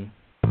listening.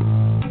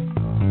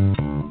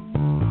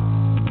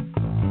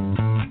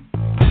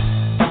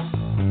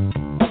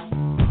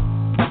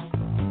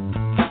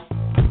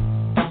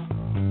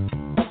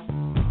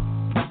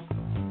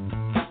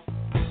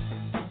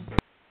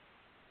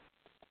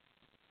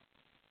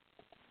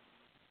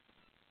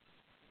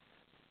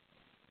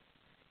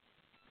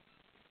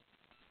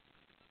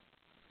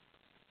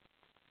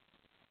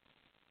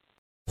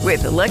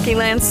 With the Lucky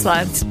Land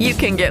Slots, you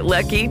can get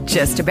lucky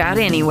just about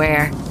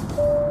anywhere.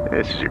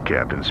 This is your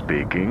captain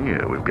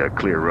speaking. We've got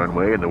clear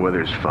runway and the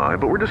weather's fine,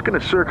 but we're just going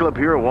to circle up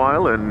here a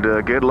while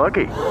and get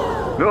lucky.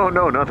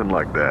 No, nothing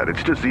like that.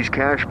 It's just these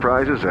cash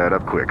prizes add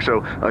up quick.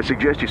 So I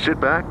suggest you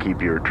sit back,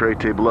 keep your tray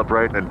table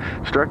upright, and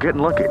start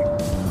getting lucky.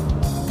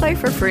 Play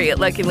for free at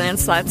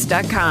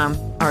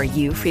LuckyLandSlots.com. Are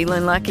you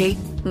feeling lucky?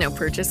 No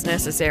purchase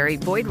necessary.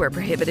 Void where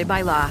prohibited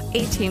by law.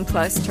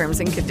 18+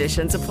 terms and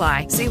conditions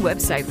apply. See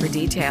website for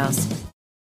details.